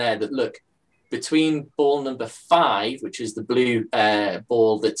explain there that, look, between ball number 5, which is the blue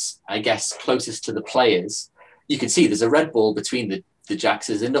ball that's, I guess, closest to the players, you can see there's a red ball between the jacks.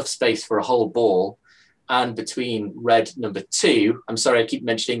 There's enough space for a whole ball. And between red number 2, I'm sorry, I keep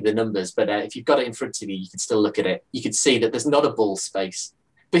mentioning the numbers, but if you've got it in front of you, you can still look at it. You can see that there's not a ball space,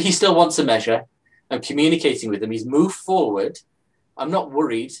 but he still wants a measure. I'm communicating with him. He's moved forward. I'm not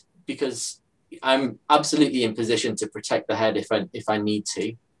worried because I'm absolutely in position to protect the head if I need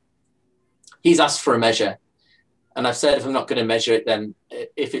to. He's asked for a measure. And I've said, if I'm not going to measure it, then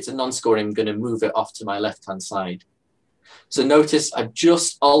if it's a non-scoring, I'm going to move it off to my left-hand side. So notice I've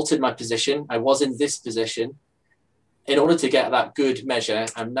just altered my position. I was in this position. In order to get that good measure,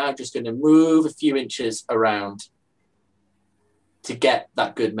 I'm now just going to move a few inches around to get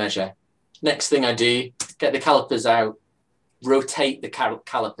that good measure. Next thing I do, get the calipers out, rotate the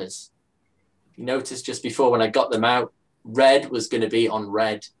calipers. You notice just before when I got them out, red was going to be on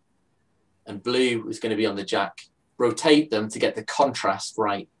red and blue was going to be on the jack. Rotate them to get the contrast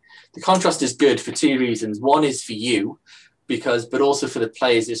right. The contrast is good for 2 reasons. One is for you, but also for the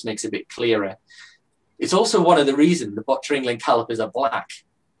players, this makes it a bit clearer. It's also one of the reasons the Botteringling calipers are black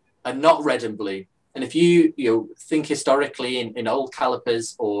and not red and blue. And if you think historically in old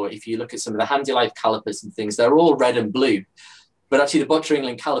calipers, or if you look at some of the Handy Life calipers and things, they're all red and blue. But actually the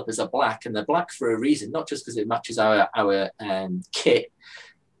Botteringling calipers are black, and they're black for a reason, not just because it matches our kit,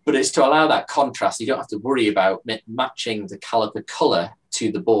 but it's to allow that contrast. You don't have to worry about matching the caliper color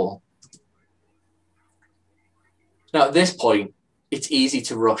to the ball. Now, at this point, it's easy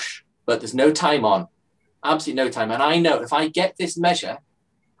to rush, but there's no time on, absolutely no time. And I know if I get this measure,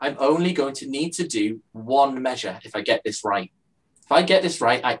 I'm only going to need to do one measure if I get this right. If I get this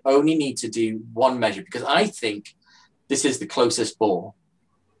right, I only need to do one measure because I think this is the closest ball.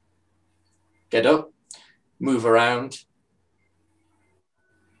 Get up, move around,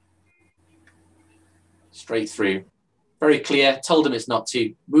 straight through. Very clear, told him it's not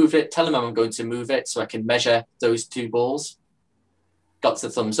to move it, tell him I'm going to move it so I can measure those two balls. Got the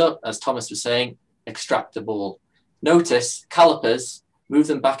thumbs up, as Thomas was saying, extract the ball. Notice calipers, move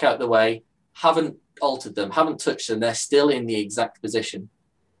them back out the way, haven't altered them, haven't touched them, they're still in the exact position.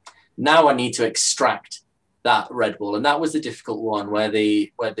 Now I need to extract that red ball, and that was the difficult one where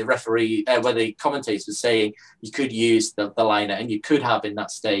the referee, where the commentator was saying you could use the liner, and you could have in that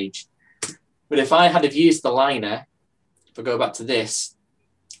stage. But if I had have used the liner, if I go back to this,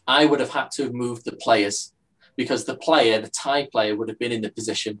 I would have had to have moved the players because the tie player would have been in the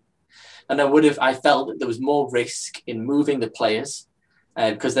position. And I felt that there was more risk in moving the players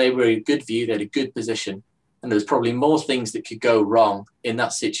because they were in a good view, they had a good position. And there was probably more things that could go wrong in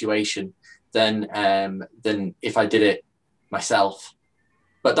that situation than if I did it myself.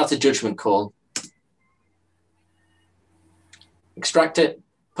 But that's a judgment call. Extract it,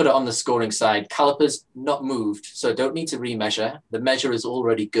 put it on the scoring side. Calipers not moved, so I don't need to remeasure. The measure is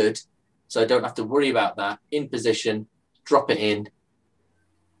already good, so I don't have to worry about that. In position, drop it in.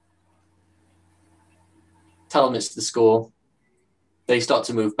 Tell them it's the score. They start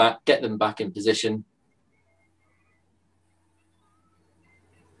to move back, get them back in position.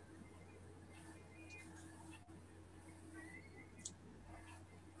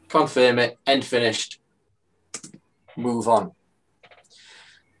 Confirm it, end finished, move on.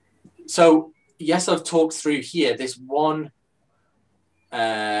 So yes, I've talked through here this one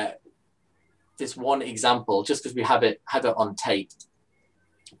example just because we have it on tape,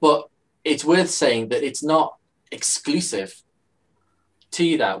 but it's worth saying that it's not exclusive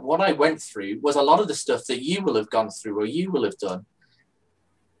to that. What I went through was a lot of the stuff that you will have gone through or you will have done.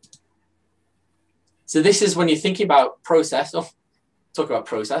 So this is when you're thinking about process. Oh, talk about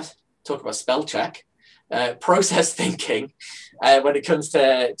process. Talk about spell check. Process thinking when it comes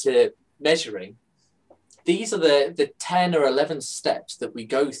to measuring. These are the 10 or 11 steps that we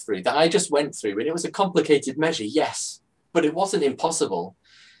go through that I just went through, and it was a complicated measure, yes, but it wasn't impossible.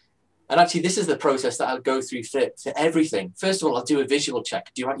 And actually, this is the process that I'll go through for everything. First of all, I'll do a visual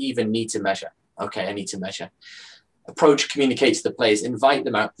check. Do I even need to measure? Okay, I need to measure. Approach, communicate to the players, invite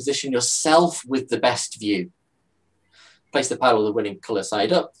them out, position yourself with the best view. Place the paddle the winning colour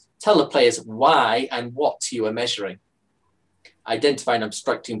side up. Tell the players why and what you are measuring. Identify and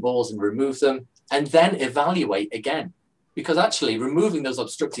obstructing balls and remove them, and then evaluate again. Because actually, removing those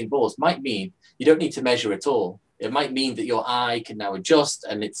obstructing balls might mean you don't need to measure at all. It might mean that your eye can now adjust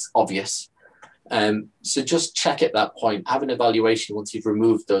and it's obvious. So just check at that point, have an evaluation once you've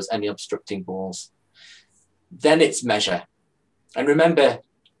removed any obstructing balls. Then it's measure. And remember,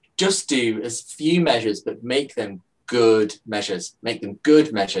 just do as few measures, but make them good measures. Make them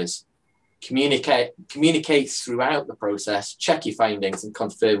good measures. Communicate throughout the process, check your findings and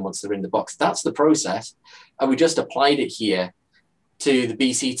confirm once they're in the box. That's the process. And we just applied it here to the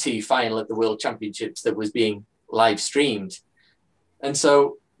BC2 final at the World Championships that was being live streamed. And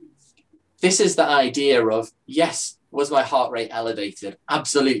so this is the idea of, yes, was my heart rate elevated?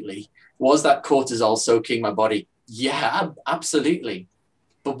 Absolutely. Was that cortisol soaking my body? Yeah, absolutely.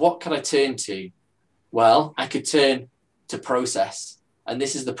 But what can I turn to? Well, I could turn to process. And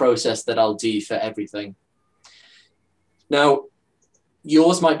this is the process that I'll do for everything. Now,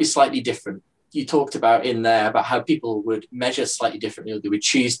 yours might be slightly different. You talked about in there about how people would measure slightly differently, or they would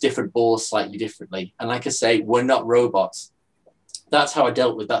choose different balls slightly differently. And like I say, we're not robots. That's how I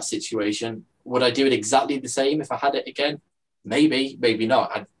dealt with that situation. Would I do it exactly the same if I had it again? Maybe, maybe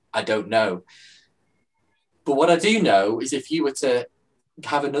not. I don't know. But what I do know is if you were to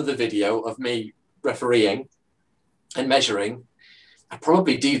have another video of me refereeing and measuring, I'd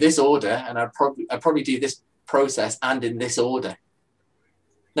probably do this order, and I'd probably do this process and in this order.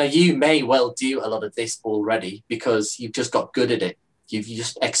 Now, you may well do a lot of this already because you've just got good at it. You've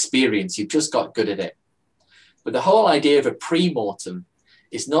just experienced, you've just got good at it. But the whole idea of a pre-mortem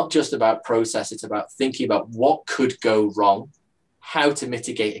is not just about process, it's about thinking about what could go wrong, how to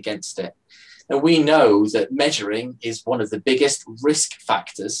mitigate against it. And we know that measuring is one of the biggest risk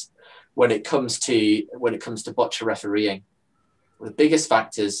factors when it comes to boccia refereeing. One of the biggest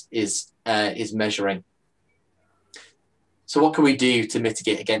factors is measuring. So what can we do to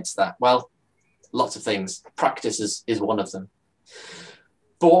mitigate against that? Well, lots of things. Practice is one of them.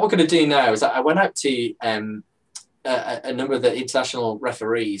 But what we're going to do now is that I went out to a number of the international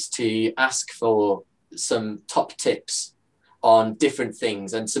referees to ask for some top tips on different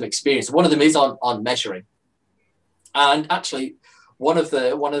things and some experience. One of them is on measuring. And actually, one of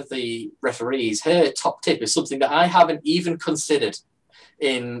the referees, her top tip is something that I haven't even considered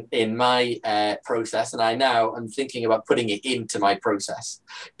in my process, and I now am thinking about putting it into my process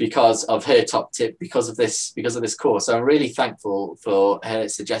because of her top tip, because of this course. So I'm really thankful for her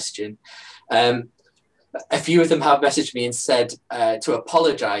suggestion. A few of them have messaged me and said to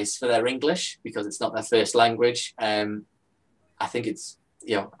apologize for their English because it's not their first language. I think it's,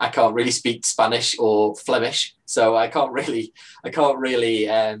 you know, I can't really speak Spanish or Flemish, so I can't really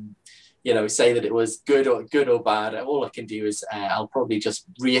you know, say that it was good or bad. All I can do is I'll probably just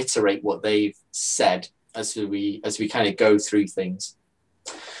reiterate what they've said as we kind of go through things.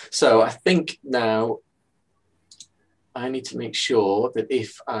 So I think now I need to make sure that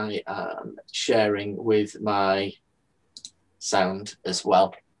if I am sharing with my sound as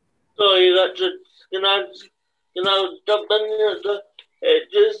well. Sorry, that's just, can I jump in here?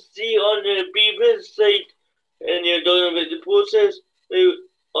 Just see on the previous slide, and you're talking about the process.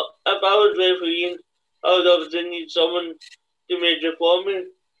 If I was refereeing, I would obviously need someone to measure for me.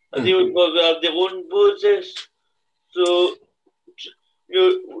 And they would probably have their own process. So,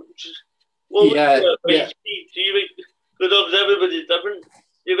 what would you speak? Do you think, because obviously everybody's different,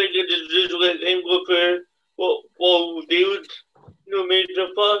 do you think you just let them go through what they would measure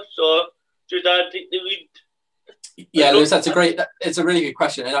first, or should I take the lead? Yeah, Lewis, it's a really good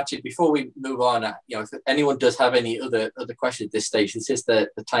question. And actually, before we move on, you know, if anyone does have any other questions at this stage, this is the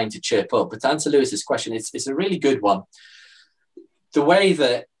time to chirp up. But to answer Lewis's question, it's a really good one. The way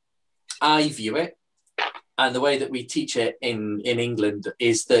that I view it, and the way that we teach it in England,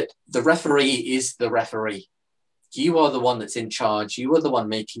 is that the referee is the referee. You are the one that's in charge. You are the one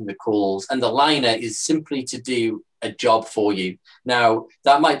making the calls, and the liner is simply to do a job for you. Now,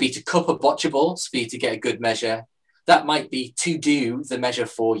 that might be to cup a bocce balls for you to get a good measure. That might be to do the measure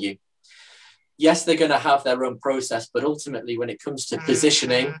for you. Yes, they're going to have their own process, but ultimately when it comes to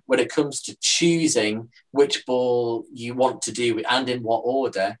positioning, when it comes to choosing which ball you want to do and in what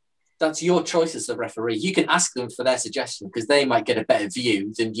order, that's your choice as the referee. You can ask them for their suggestion because they might get a better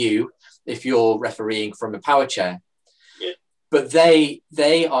view than you if you're refereeing from a power chair. Yeah. But they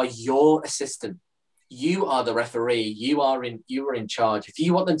are your assistant. You are the referee. You are in charge. If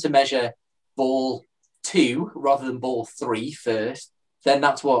you want them to measure ball 2 rather than ball 3 first, then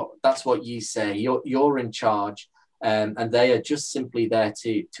that's what you say. You're in charge, and they are just simply there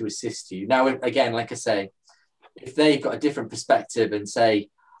to assist you. Now, again, like I say, if they've got a different perspective and say,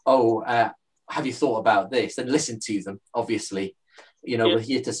 "Oh, have you thought about this?" then listen to them. Obviously, you know, we're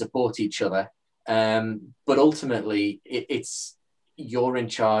here to support each other. But ultimately, it's you're in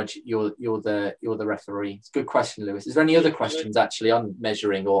charge. You're the referee. It's a good question, Lewis. Is there any other questions actually on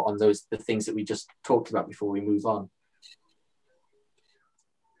measuring or on the things that we just talked about before we move on?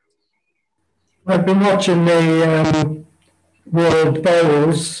 I've been watching the World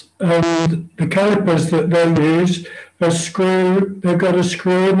Bowls, and the calipers that they use are they've got a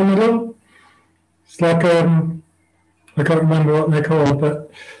screw in the middle. It's like I can't remember what they're called,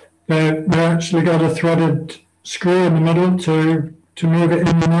 but they actually got a threaded screw in the middle to move it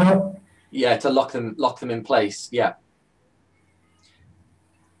in and out. Yeah, to lock them in place. Yeah.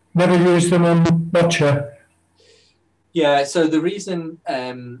 Never use them on bocce. Yeah. So the reason,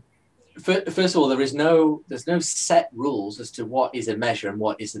 first of all, there's no set rules as to what is a measure and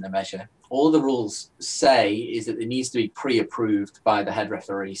what isn't a measure. All the rules say is that it needs to be pre-approved by the head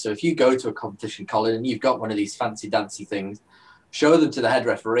referee. So if you go to a competition, Colin, and you've got one of these fancy dancy things, show them to the head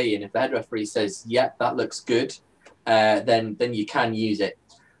referee, and if the head referee says, "Yeah, that looks good," then you can use it.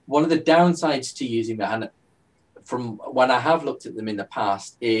 One of the downsides to using that, and from when I have looked at them in the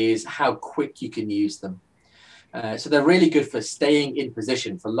past, is how quick you can use them. So they're really good for staying in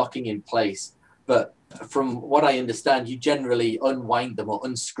position, for locking in place. But from what I understand, you generally unwind them or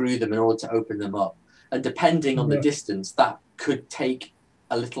unscrew them in order to open them up. And depending on the distance, that could take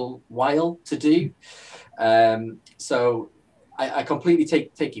a little while to do. So I completely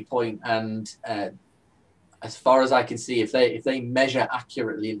take your point. And as far as I can see, if they measure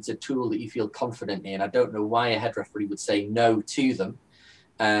accurately, it's a tool that you feel confident in. I don't know why a head referee would say no to them.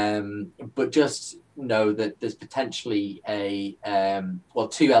 But just know that there's potentially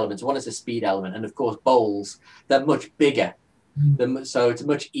two elements. One is a speed element, and of course bowls, they're much bigger, so it's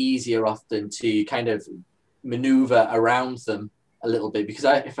much easier often to kind of maneuver around them a little bit, because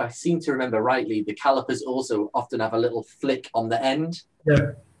if I seem to remember rightly, the calipers also often have a little flick on the end.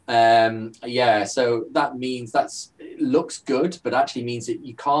 So that means it looks good, but actually means that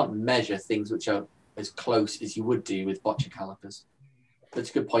you can't measure things which are as close as you would do with bocce calipers. That's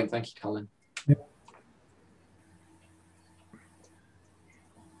a good point. Thank you, Colin. Yep.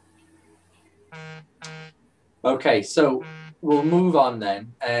 Okay, so we'll move on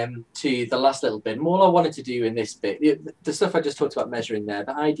then to the last little bit. And all I wanted to do in this bit, the stuff I just talked about measuring there,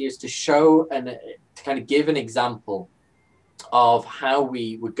 the idea is to show and to kind of give an example of how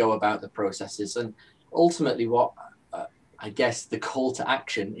we would go about the processes. And ultimately what I guess the call to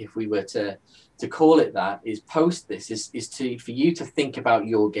action, if we were to call it that, is post this, is for you to think about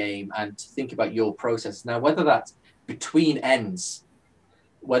your game and to think about your process. Now, whether that's between ends,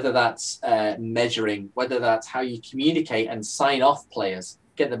 whether that's measuring, whether that's how you communicate and sign off players,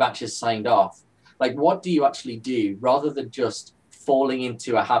 get the matches signed off. Like, what do you actually do rather than just falling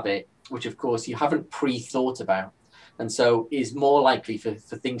into a habit, which of course you haven't pre-thought about, and so is more likely for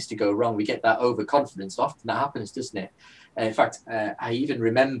things to go wrong. We get that overconfidence. Often that happens, doesn't it? In fact, I even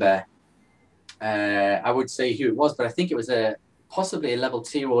remember, I would say who it was, but I think it was possibly a level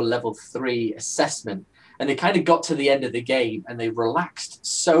 2 or level 3 assessment. And they kind of got to the end of the game and they relaxed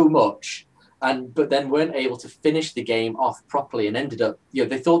so much, but then weren't able to finish the game off properly and ended up,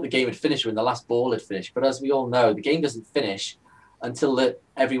 they thought the game had finished when the last ball had finished. But as we all know, the game doesn't finish until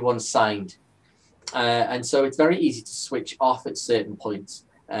everyone's signed. And so it's very easy to switch off at certain points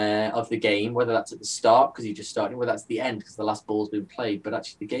of the game, whether that's at the start because you're just starting, whether that's the end because the last ball's been played, but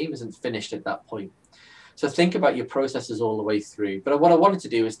actually the game isn't finished at that point. So think about your processes all the way through. But what I wanted to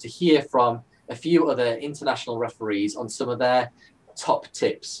do is to hear from a few other international referees on some of their top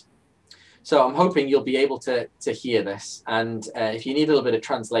tips. So I'm hoping you'll be able to hear this. And if you need a little bit of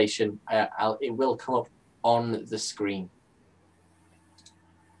translation, it will come up on the screen.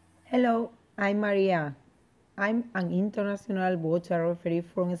 Hello, I'm Maria. I'm an international bocce referee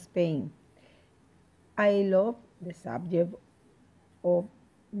from Spain. I love the subject of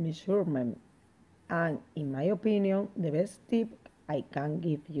measurement, and in my opinion, the best tip I can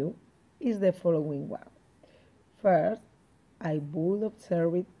give you is the following one. First, I would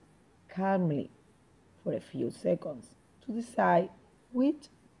observe it calmly for a few seconds to decide which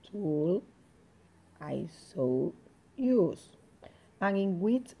tool I should use and in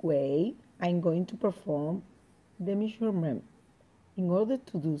which way I'm going to perform the measurement. In order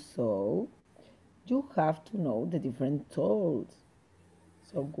to do so, you have to know the different tools.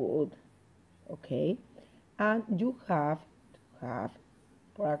 So good, okay? And you have to have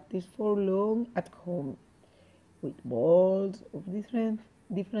practice for long at home with balls of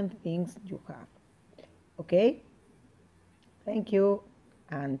different things you have. Okay? Thank you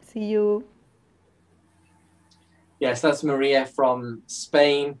and see you. Yes, that's Maria from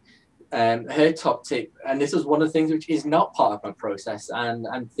Spain. Her top tip, and this was one of the things which is not part of my process, and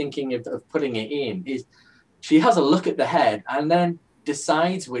I'm thinking of putting it in, is she has a look at the head and then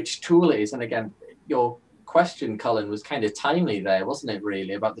decides which tool it is. And again, your question, Colin, was kind of timely there, wasn't it,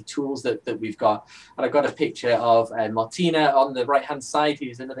 really, about the tools that we've got. And I've got a picture of Martina on the right-hand side,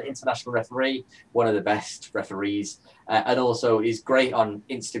 who's another international referee, one of the best referees, and also is great on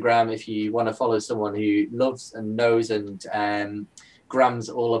Instagram. If you want to follow someone who loves and knows and grams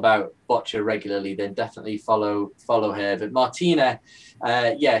all about bocce regularly, then definitely follow her. But Martina,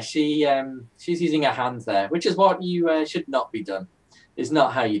 yeah, she's using her hands there, which is what you should not be done. It's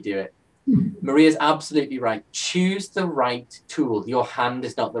not how you do it. Maria's absolutely right. Choose the right tool. Your hand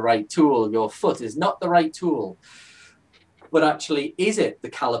is not the right tool. Your foot is not the right tool. But actually, is it the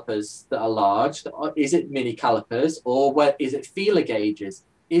calipers that are large? Is it mini calipers? Or is it feeler gauges?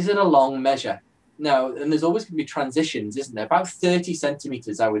 Is it a long measure? Now, and there's always going to be transitions, isn't there? About 30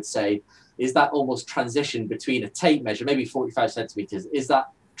 centimeters, I would say, is that almost transition between a tape measure, maybe 45 centimeters, is that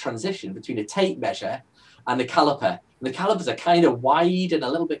transition between a tape measure and the caliper. And the calipers are kind of wide and a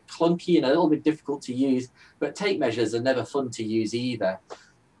little bit clunky and a little bit difficult to use, but tape measures are never fun to use either.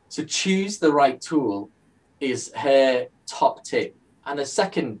 So choose the right tool is her top tip. And a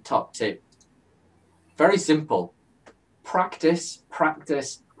second top tip, very simple, practice,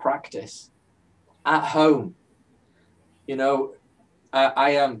 practice, practice. At home, you know,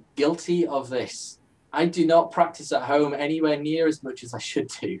 I am guilty of this. I do not practice at home anywhere near as much as I should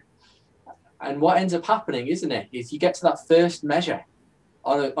do. And what ends up happening, isn't it, is you get to that first measure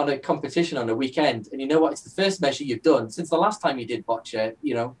on a competition on a weekend, and you know what? It's the first measure you've done since the last time you did bocce,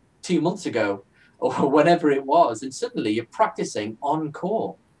 2 months ago or whenever it was, and suddenly you're practicing on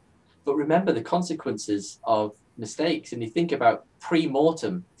court. But remember the consequences of mistakes, and you think about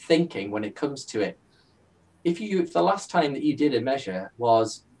pre-mortem thinking when it comes to it. If the last time that you did a measure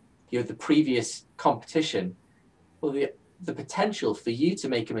was the previous competition, well, the potential for you to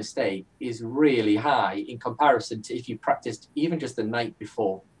make a mistake is really high in comparison to if you practiced even just the night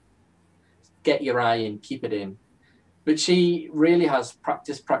before. get your eye in, keep it in. But she really has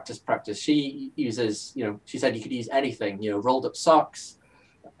practice. She uses, she said you could use anything, rolled up socks,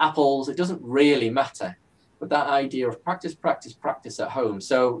 apples, it doesn't really matter. But that idea of practice at home.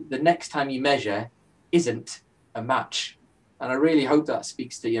 So the next time you measure isn't a match. And I really hope that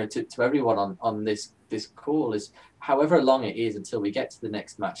speaks to, to everyone on this call, is however long it is until we get to the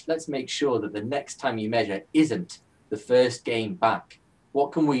next match, let's make sure that the next time you measure isn't the first game back.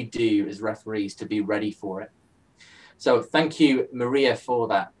 What can we do as referees to be ready for it? So thank you, Maria, for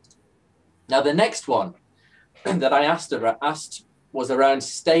that. Now, the next one that I asked was around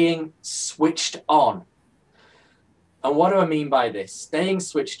staying switched on. And what do I mean by this? Staying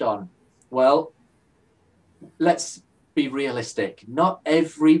switched on. Well, let's be realistic. Not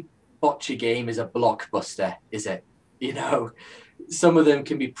every bocce game is a blockbuster, is it? Some of them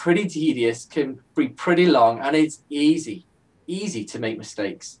can be pretty tedious, can be pretty long, and it's easy to make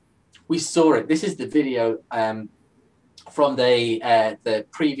mistakes. We saw it. This is the video from the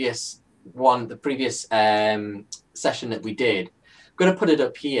previous session that we did. I'm going to put it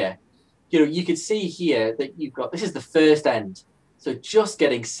up here. You could see here that this is the first end. So just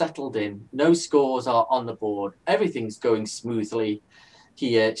getting settled in, no scores are on the board. Everything's going smoothly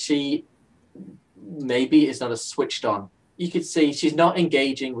here. She maybe is not as switched on. You could see she's not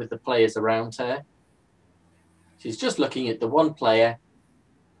engaging with the players around her. She's just looking at the one player.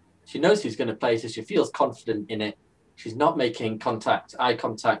 She knows who's going to play, so she feels confident in it. She's not making eye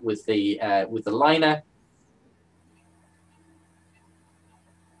contact with the liner.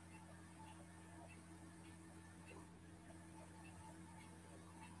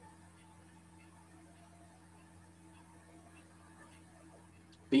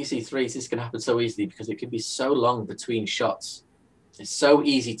 BC3s, this can happen so easily because it can be so long between shots. It's so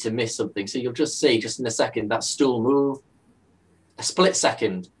easy to miss something. So you'll just see, just in a second, that stool move. A split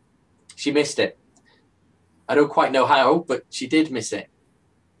second, she missed it. I don't quite know how, but she did miss it.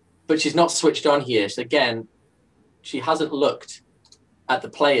 But she's not switched on here. So again, she hasn't looked at the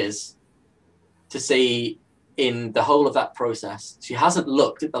players to see in the whole of that process. She hasn't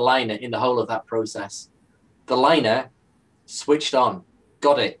looked at the liner in the whole of that process. The liner switched on,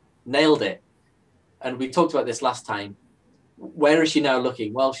 got it, nailed it. And we talked about this last time. Where is she now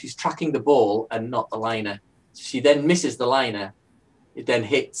looking? Well, she's tracking the ball and not the liner. She then misses the liner. It then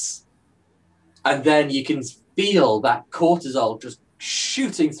hits. And then you can feel that cortisol just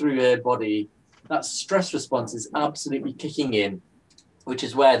shooting through her body. That stress response is absolutely kicking in, which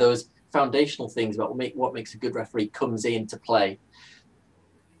is where those foundational things about what makes a good referee comes into play.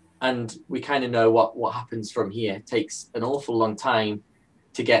 And we kind of know what happens from here. It takes an awful long time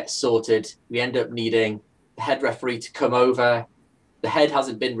to get sorted. We end up needing the head referee to come over. The head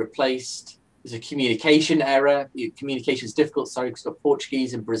hasn't been replaced. There's a communication error. Communication is difficult, sorry, because we've got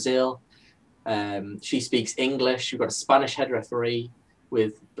Portuguese in Brazil. She speaks English. We've got a Spanish head referee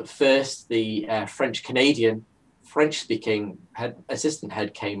but first the French-Canadian, French-speaking assistant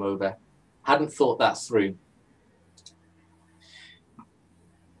head came over. Hadn't thought that through.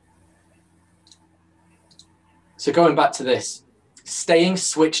 So going back to this, staying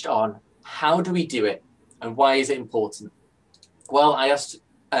switched on, how do we do it and why is it important? Well, I asked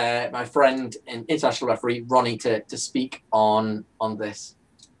my friend and international referee, Ronnie, to speak on this.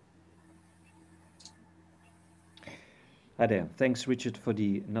 Hi there. Thanks, Richard, for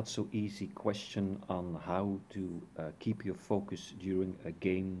the not so easy question on how to keep your focus during a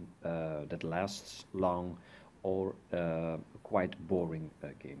game that lasts long or a quite boring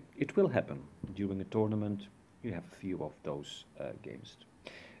game. It will happen during a tournament. You have a few of those games.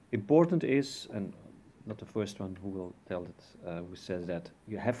 Important is, and not the first one who will tell it, who says that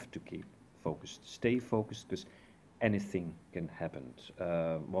you have to keep focused. Stay focused because anything can happen.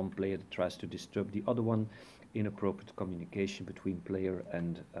 One player that tries to disturb the other one, inappropriate communication between player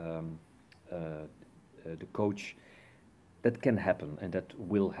and the coach, that can happen and that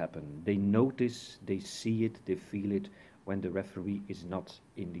will happen. They notice, they see it, they feel it when the referee is not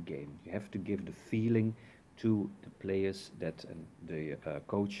in the game. You have to give the feeling to the players that and the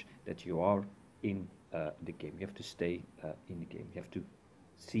coach that you are in the game. You have to stay in the game. You have to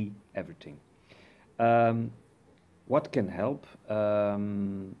see everything. What can help?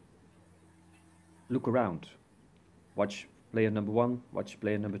 Look around. Watch player number one, watch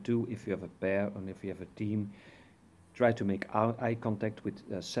player number two. If you have a pair and if you have a team, try to make eye contact with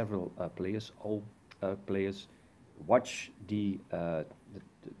several players, all players. Watch the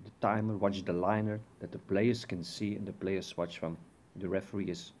timer, watch the liner, that the players can see and the players watch from. The referee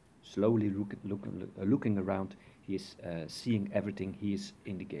is slowly looking around. He is seeing everything. He is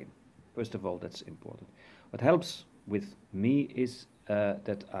in the game. First of all, that's important. What helps with me is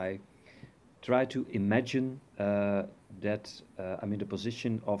that I try to imagine that I'm in the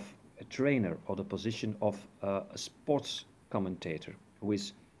position of a trainer or the position of a sports commentator who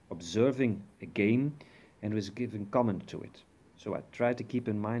is observing a game and who is giving comment to it. So I try to keep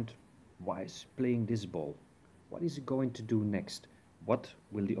in mind, why is playing this ball? What is he going to do next? What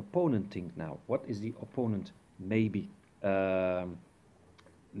will the opponent think now? What is the opponent maybe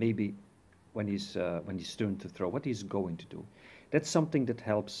when he's turned to throw, what he's going to do? That's something that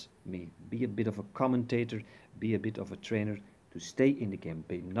helps me be a bit of a commentator, be a bit of a trainer, to stay in the game,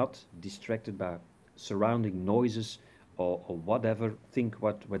 be not distracted by surrounding noises or whatever. Think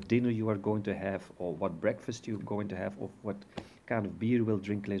what dinner you are going to have, or what breakfast you're going to have, or what kind of beer you will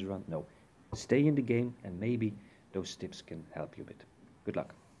drink later on. No, stay in the game, and maybe those tips can help you a bit. Good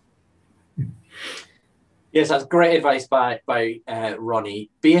luck. Yes, that's great advice by Ronnie.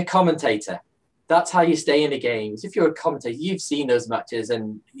 Be a commentator. That's how you stay in the games. If you're a commentator, you've seen those matches,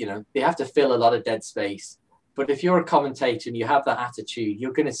 and you know they have to fill a lot of dead space. But if you're a commentator and you have that attitude,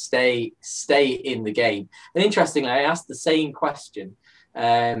 you're going to stay in the game. And interestingly, I asked the same question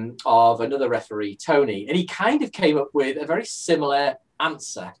of another referee, Tony, and he kind of came up with a very similar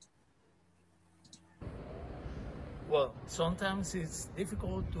answer. Well, sometimes it's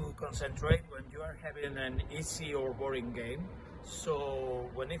difficult to concentrate when you are having an easy or boring game. So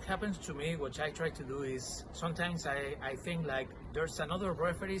when it happens to me, what I try to do is sometimes I think like there's another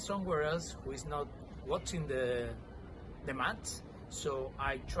referee somewhere else who is not watching the match. So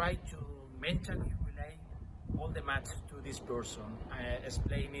I try to mentally relay all the match to this person,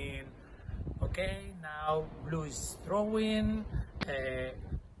 explaining, okay, now blue is throwing,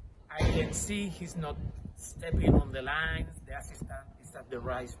 I can see he's not stepping on the line, the assistant is at the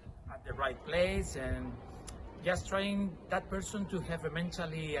right place, and just trying that person to have a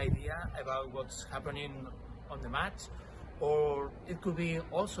mentally idea about what's happening on the match. Or it could be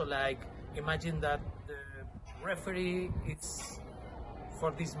also like, imagine that the referee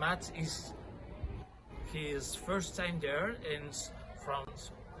for this match is his first time there, and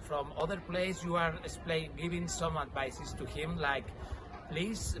from other place you are giving some advices to him, like,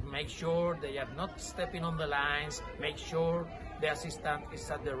 please make sure they are not stepping on the lines, make sure the assistant is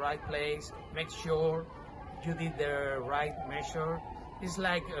at the right place, make sure you did the right measure. It's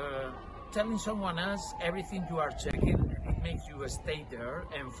like telling someone else everything you are checking, and it makes you stay there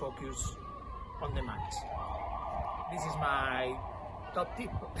and focus on the match. This is my top tip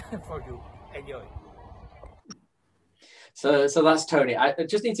for you. Enjoy. So that's Tony. I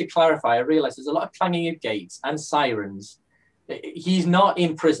just need to clarify. I realise there's a lot of clanging of gates and sirens. He's not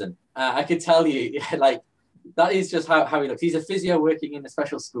in prison. I could tell you, like, that is just how he looks. He's a physio working in a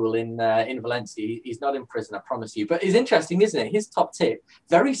special school in Valencia. He's not in prison, I promise you. But it's interesting, isn't it? His top tip,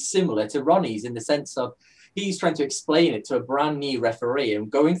 very similar to Ronnie's in the sense of he's trying to explain it to a brand new referee and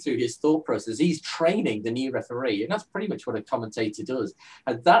going through his thought process. He's training the new referee, and that's pretty much what a commentator does.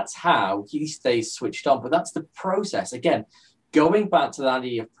 And that's how he stays switched on. But that's the process. Again, going back to that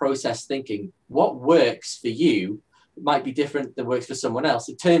idea of process thinking, what works for you might be different than works for someone else.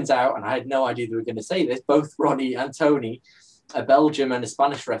 It turns out, and I had no idea they were going to say this, both Ronnie and Tony, a Belgian and a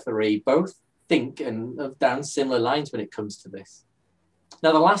Spanish referee, both think and have down similar lines when it comes to this.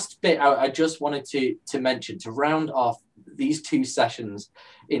 Now, the last bit I just wanted to mention to round off these two sessions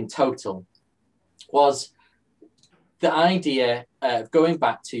in total was the idea of going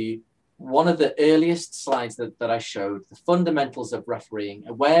back to one of the earliest slides that I showed, the fundamentals of refereeing,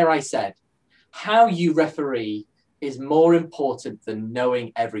 where I said how you referee is more important than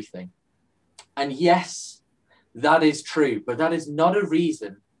knowing everything. And yes, that is true, but that is not a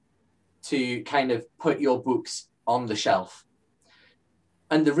reason to kind of put your books on the shelf.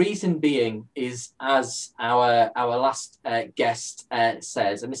 And the reason being is, as our last guest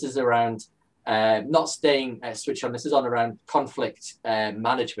says, and this is around not staying switched on, this is on around conflict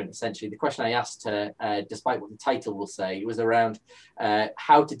management, essentially. The question I asked her, despite what the title will say, was around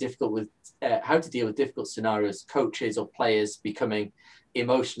how to deal with difficult scenarios, coaches or players becoming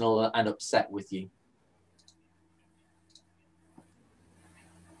emotional and upset with you.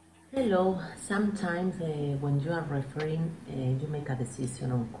 Hello. Sometimes when you are refereeing, you make a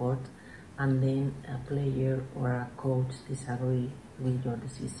decision on court, and then a player or a coach disagree with your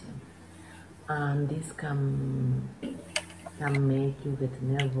decision, and this can make you get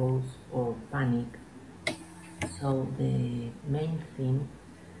nervous or panic. So the main thing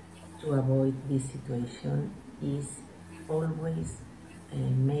to avoid this situation is always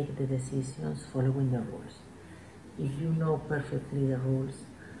make the decisions following the rules. If you know perfectly the rules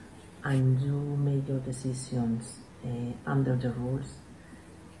and you make your decisions under the rules,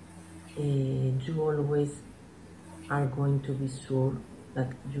 you always are going to be sure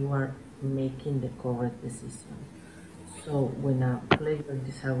that you are making the correct decision. So when a player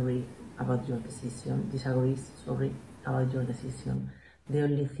disagrees about your decision, the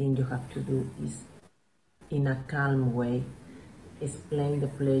only thing you have to do is, in a calm way, explain the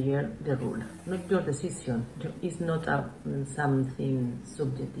player the rule, not your decision. It's not something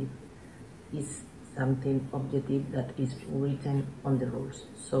subjective. It's something objective that is written on the rules.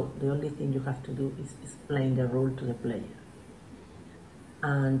 So the only thing you have to do is explain the rule to the player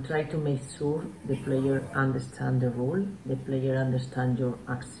and try to make sure the player understands the rule, the player understands your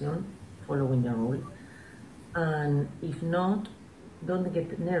action following the rule. And if not, don't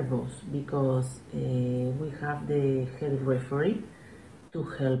get nervous, because we have the head referee to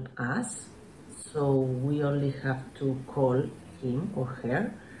help us. So we only have to call him or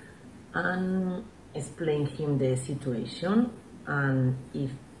her and explain him the situation. And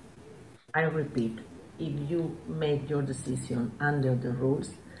if, I repeat, if you make your decision under the rules,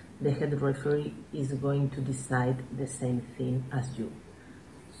 the head referee is going to decide the same thing as you.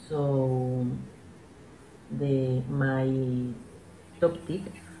 So my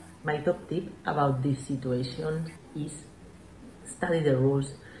top tip about this situation is study the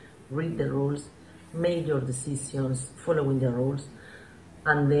rules, read the rules, make your decisions following the rules,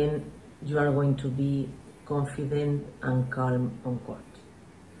 and then you are going to be confident and calm on court.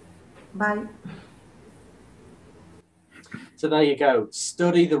 Bye. So there you go.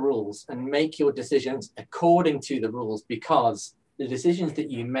 Study the rules and make your decisions according to the rules, because the decisions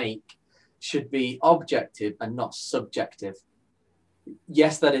that you make should be objective and not subjective.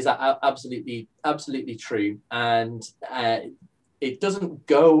 Yes, that is absolutely true. And it doesn't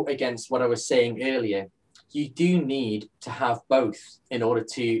go against what I was saying earlier. You do need to have both in order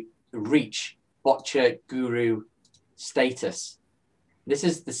to reach bocce guru status. This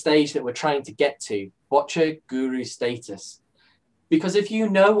is the stage that we're trying to get to, bocce guru status. Because if you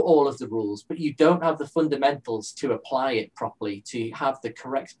know all of the rules, but you don't have the fundamentals to apply it properly, to have the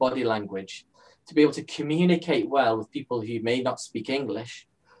correct body language, to be able to communicate well with people who may not speak English,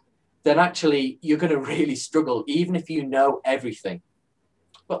 then actually you're going to really struggle, even if you know everything.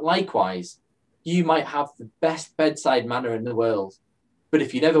 But likewise, you might have the best bedside manner in the world, but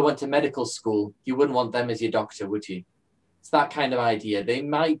if you never went to medical school, you wouldn't want them as your doctor, would you? It's that kind of idea. They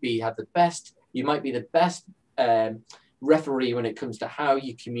might have the best, you might be the best referee when it comes to how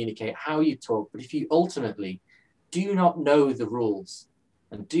you communicate, how you talk, but if you ultimately do not know the rules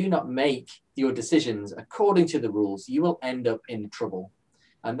and do not make your decisions according to the rules, you will end up in trouble.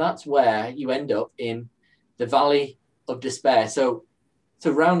 And that's where you end up in the valley of despair. So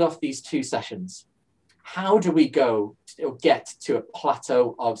to round off these two sessions, how do we get to a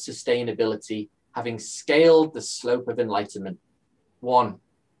plateau of sustainability, having scaled the slope of enlightenment? 1,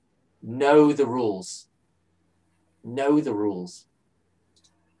 know the rules. Know the rules.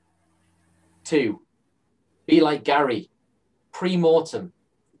 2, be like Gary, pre-mortem.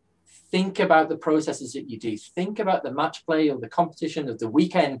 Think about the processes that you do. Think about the match play or the competition of the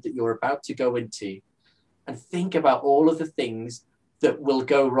weekend that you're about to go into, and think about all of the things that will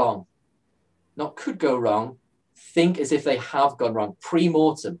go wrong. Not could go wrong. Think as if they have gone wrong.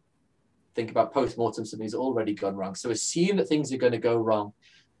 Pre-mortem. Think about post-mortem, something's already gone wrong. So assume that things are going to go wrong.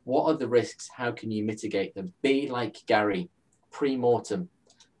 What are the risks? How can you mitigate them? Be like Gary, pre-mortem.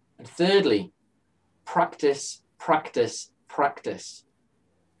 And thirdly, practice, practice, practice.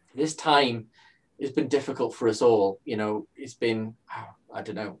 This time has been difficult for us all. You know, it's been, I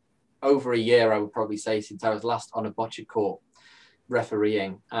don't know, over a year, I would probably say, since I was last on a bocce court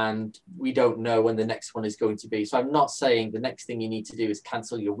refereeing, and we don't know when the next one is going to be. So I'm not saying the next thing you need to do is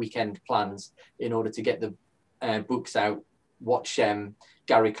cancel your weekend plans in order to get the books out, watch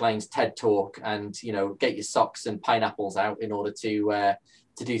Gary Klein's TED talk, and, you know, get your socks and pineapples out in order to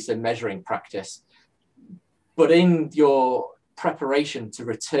do some measuring practice. But in your preparation to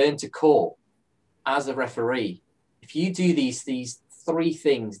return to court as a referee, if you do these 3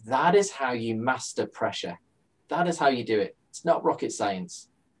 things, that is how you master pressure. That is how you do it. It's not rocket science.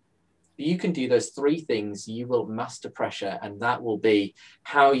 If you can do those 3 things, you will master pressure, and that will be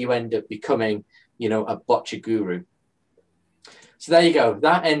how you end up becoming, you know, a bocce guru. So there you go.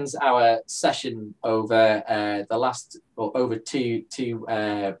 That ends our session over over two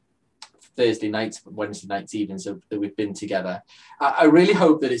Thursday nights, Wednesday nights even, so that we've been together. I really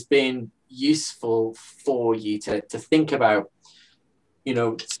hope that it's been useful for you to think about, you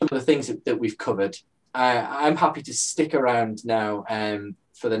know, some of the things that we've covered. I'm happy to stick around now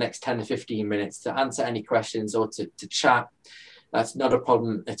for the next 10 to 15 minutes to answer any questions or to chat. That's not a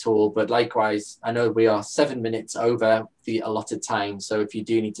problem at all. But likewise, I know we are 7 minutes over the allotted time. So if you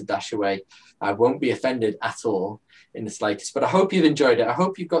do need to dash away, I won't be offended at all in the slightest. But I hope you've enjoyed it. I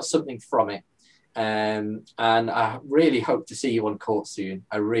hope you've got something from it. And I really hope to see you on court soon.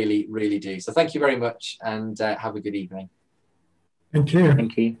 I really, really do. So thank you very much, and have a good evening. Thank you.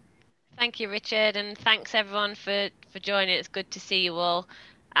 Thank you. Thank you, Richard, and thanks everyone for joining. It's good to see you all.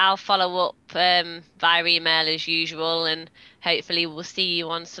 I'll follow up via email as usual, and hopefully we'll see you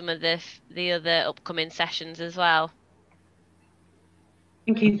on some of the other upcoming sessions as well.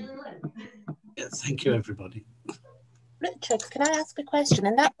 Thank you. Yeah, thank you, everybody. Richard, can I ask a question?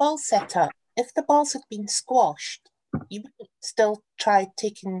 In that ball setup, if the balls had been squashed, you wouldn't still try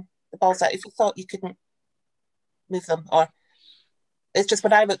taking the balls out if you thought you couldn't move them? Or it's just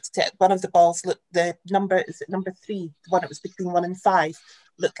when I looked at it, one of the balls looked, the number, is it number 3, the one that was between 1 and 5,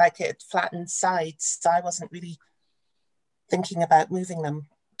 looked like it had flattened sides, so I wasn't really thinking about moving them.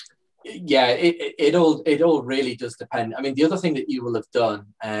 Yeah, it all really does depend. I mean, the other thing that you will have done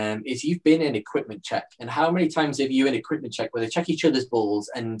is you've been in equipment check, and how many times have you in equipment check where they check each other's balls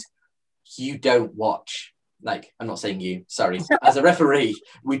and you don't watch? Like, I'm not saying you, sorry. As a referee,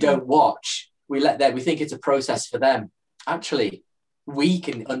 we don't watch. We let them. We think it's a process for them. Actually, we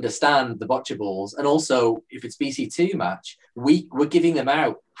can understand the bocce balls, and also if it's BC2 match, we're giving them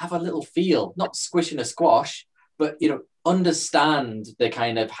out. Have a little feel, not squish and a squash, but understand the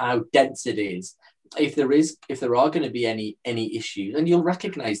kind of how dense it is. If there are going to be any issues, and you'll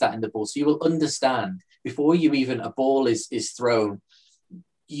recognize that in the ball, so you will understand before you even a ball is thrown.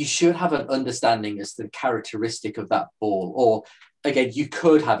 You should have an understanding as to the characteristic of that ball, or again, you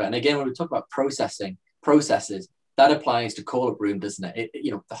could have it. And again, when we talk about processes, that applies to call-up room, doesn't it?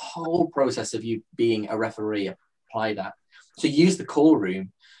 The whole process of you being a referee, apply that. So use the call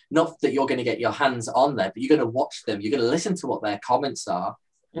room. Not that you're going to get your hands on there, but you're going to watch them. You're going to listen to what their comments are,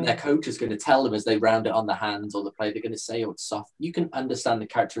 and their coach is going to tell them as they round it on the hands or the play. They're going to say, "Oh, it's soft." You can understand the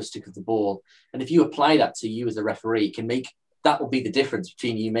characteristic of the ball, and if you apply that to you as a referee, that will be the difference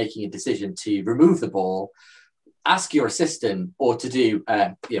between you making a decision to remove the ball, ask your assistant, or to do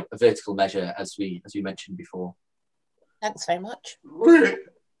a vertical measure, as we mentioned before. Thanks very much. Will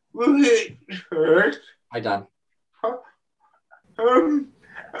it hurt? Hi, Dan.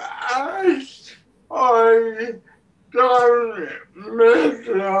 As I don't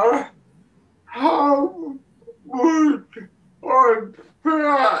measure, how would I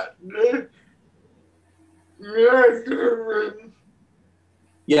practice measuring?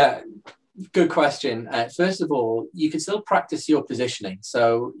 Yeah, good question. First of all, you can still practice your positioning.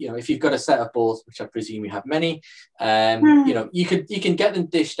 So, if you've got a set of balls, which I presume you have many, you can get them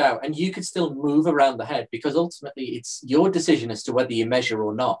dished out, and you could still move around the head, because ultimately it's your decision as to whether you measure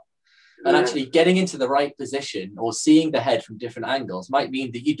or not. And actually getting into the right position or seeing the head from different angles might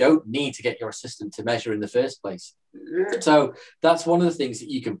mean that you don't need to get your assistant to measure in the first place. So that's one of the things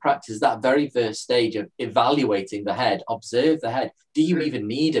that you can practice, that very first stage of evaluating the head. Observe the head. Do you even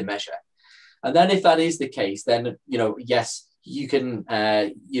need a measure? And then if that is the case, then, yes, you can,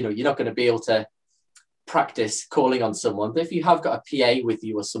 you're not going to be able to practice calling on someone. But if you have got a PA with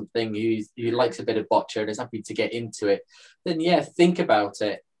you or something who likes a bit of bocce and is happy to get into it, then, yeah, think about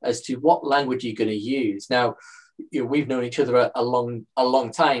it as to what language you're going to use. Now, we've known each other a long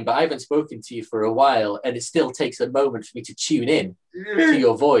time, but I haven't spoken to you for a while, and it still takes a moment for me to tune in to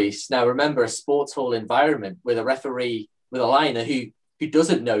your voice. Now, remember, a sports hall environment with a referee, with a liner who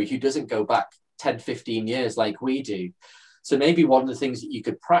doesn't know, who doesn't go back 10, 15 years like we do. So maybe one of the things that you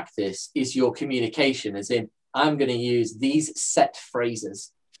could practice is your communication, as in, I'm going to use these set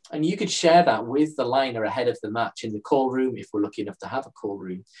phrases. And you could share that with the liner ahead of the match in the call room, if we're lucky enough to have a call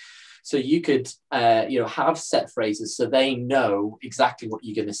room. So you could, have set phrases so they know exactly what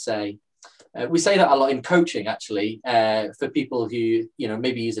you're going to say. We say that a lot in coaching, actually, for people who,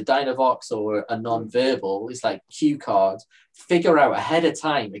 maybe use a Dynavox or a non-verbal. It's like cue cards. Figure out ahead of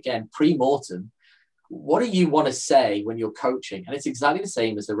time, again, pre-mortem, what do you want to say when you're coaching? And it's exactly the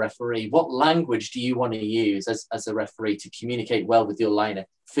same as a referee. What language do you want to use as a referee to communicate well with your liner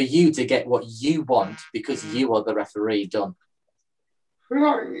for you to get what you want because you are the referee done?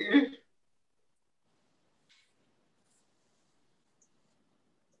 Right,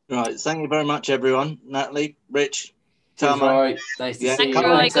 thank you very much, everyone. Natalie, Rich, Tama. Nice to see you. Thanks,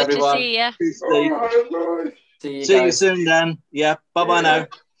 Roy. Good to see you. See you soon, Dan. Yeah, bye-bye now.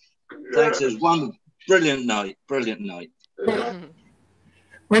 Thanks, it was one brilliant night.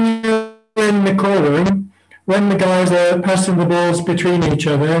 When you're in the call room, when the guys are passing the balls between each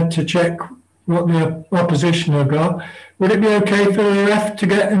other to check what the opposition have got, would it be okay for the ref to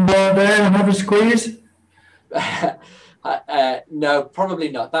get involved there and have a squeeze? No, probably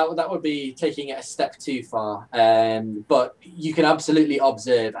not. That would be taking it a step too far. But you can absolutely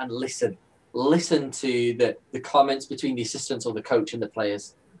observe and listen to the comments between the assistants or the coach and the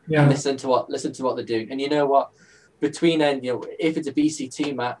players. Yeah. Listen to what they're doing. And you know what? Between then, if it's a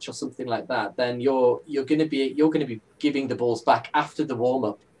BC2 match or something like that, then you're going to be giving the balls back after the warm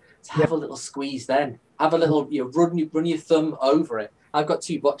up. So have a little squeeze then. Have a little run your thumb over it. I've got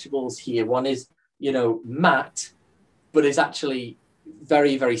two bocce balls here. One is matte, but is actually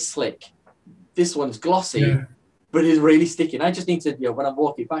very, very slick. This one's glossy, but is really sticky. And I just need to, when I'm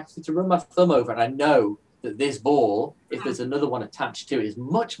walking back, to run my thumb over, and I know that this ball, if there's another one attached to it, is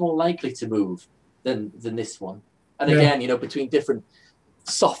much more likely to move than this one. And again, between different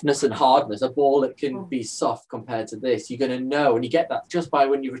softness and hardness, a ball that can be soft compared to this, you're going to know, and you get that just by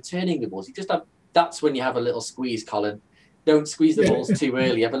when you're returning the balls. That's when you have a little squeeze, Colin. Don't squeeze the balls too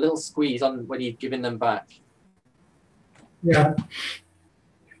early. Have a little squeeze on when you're giving them back. Yeah,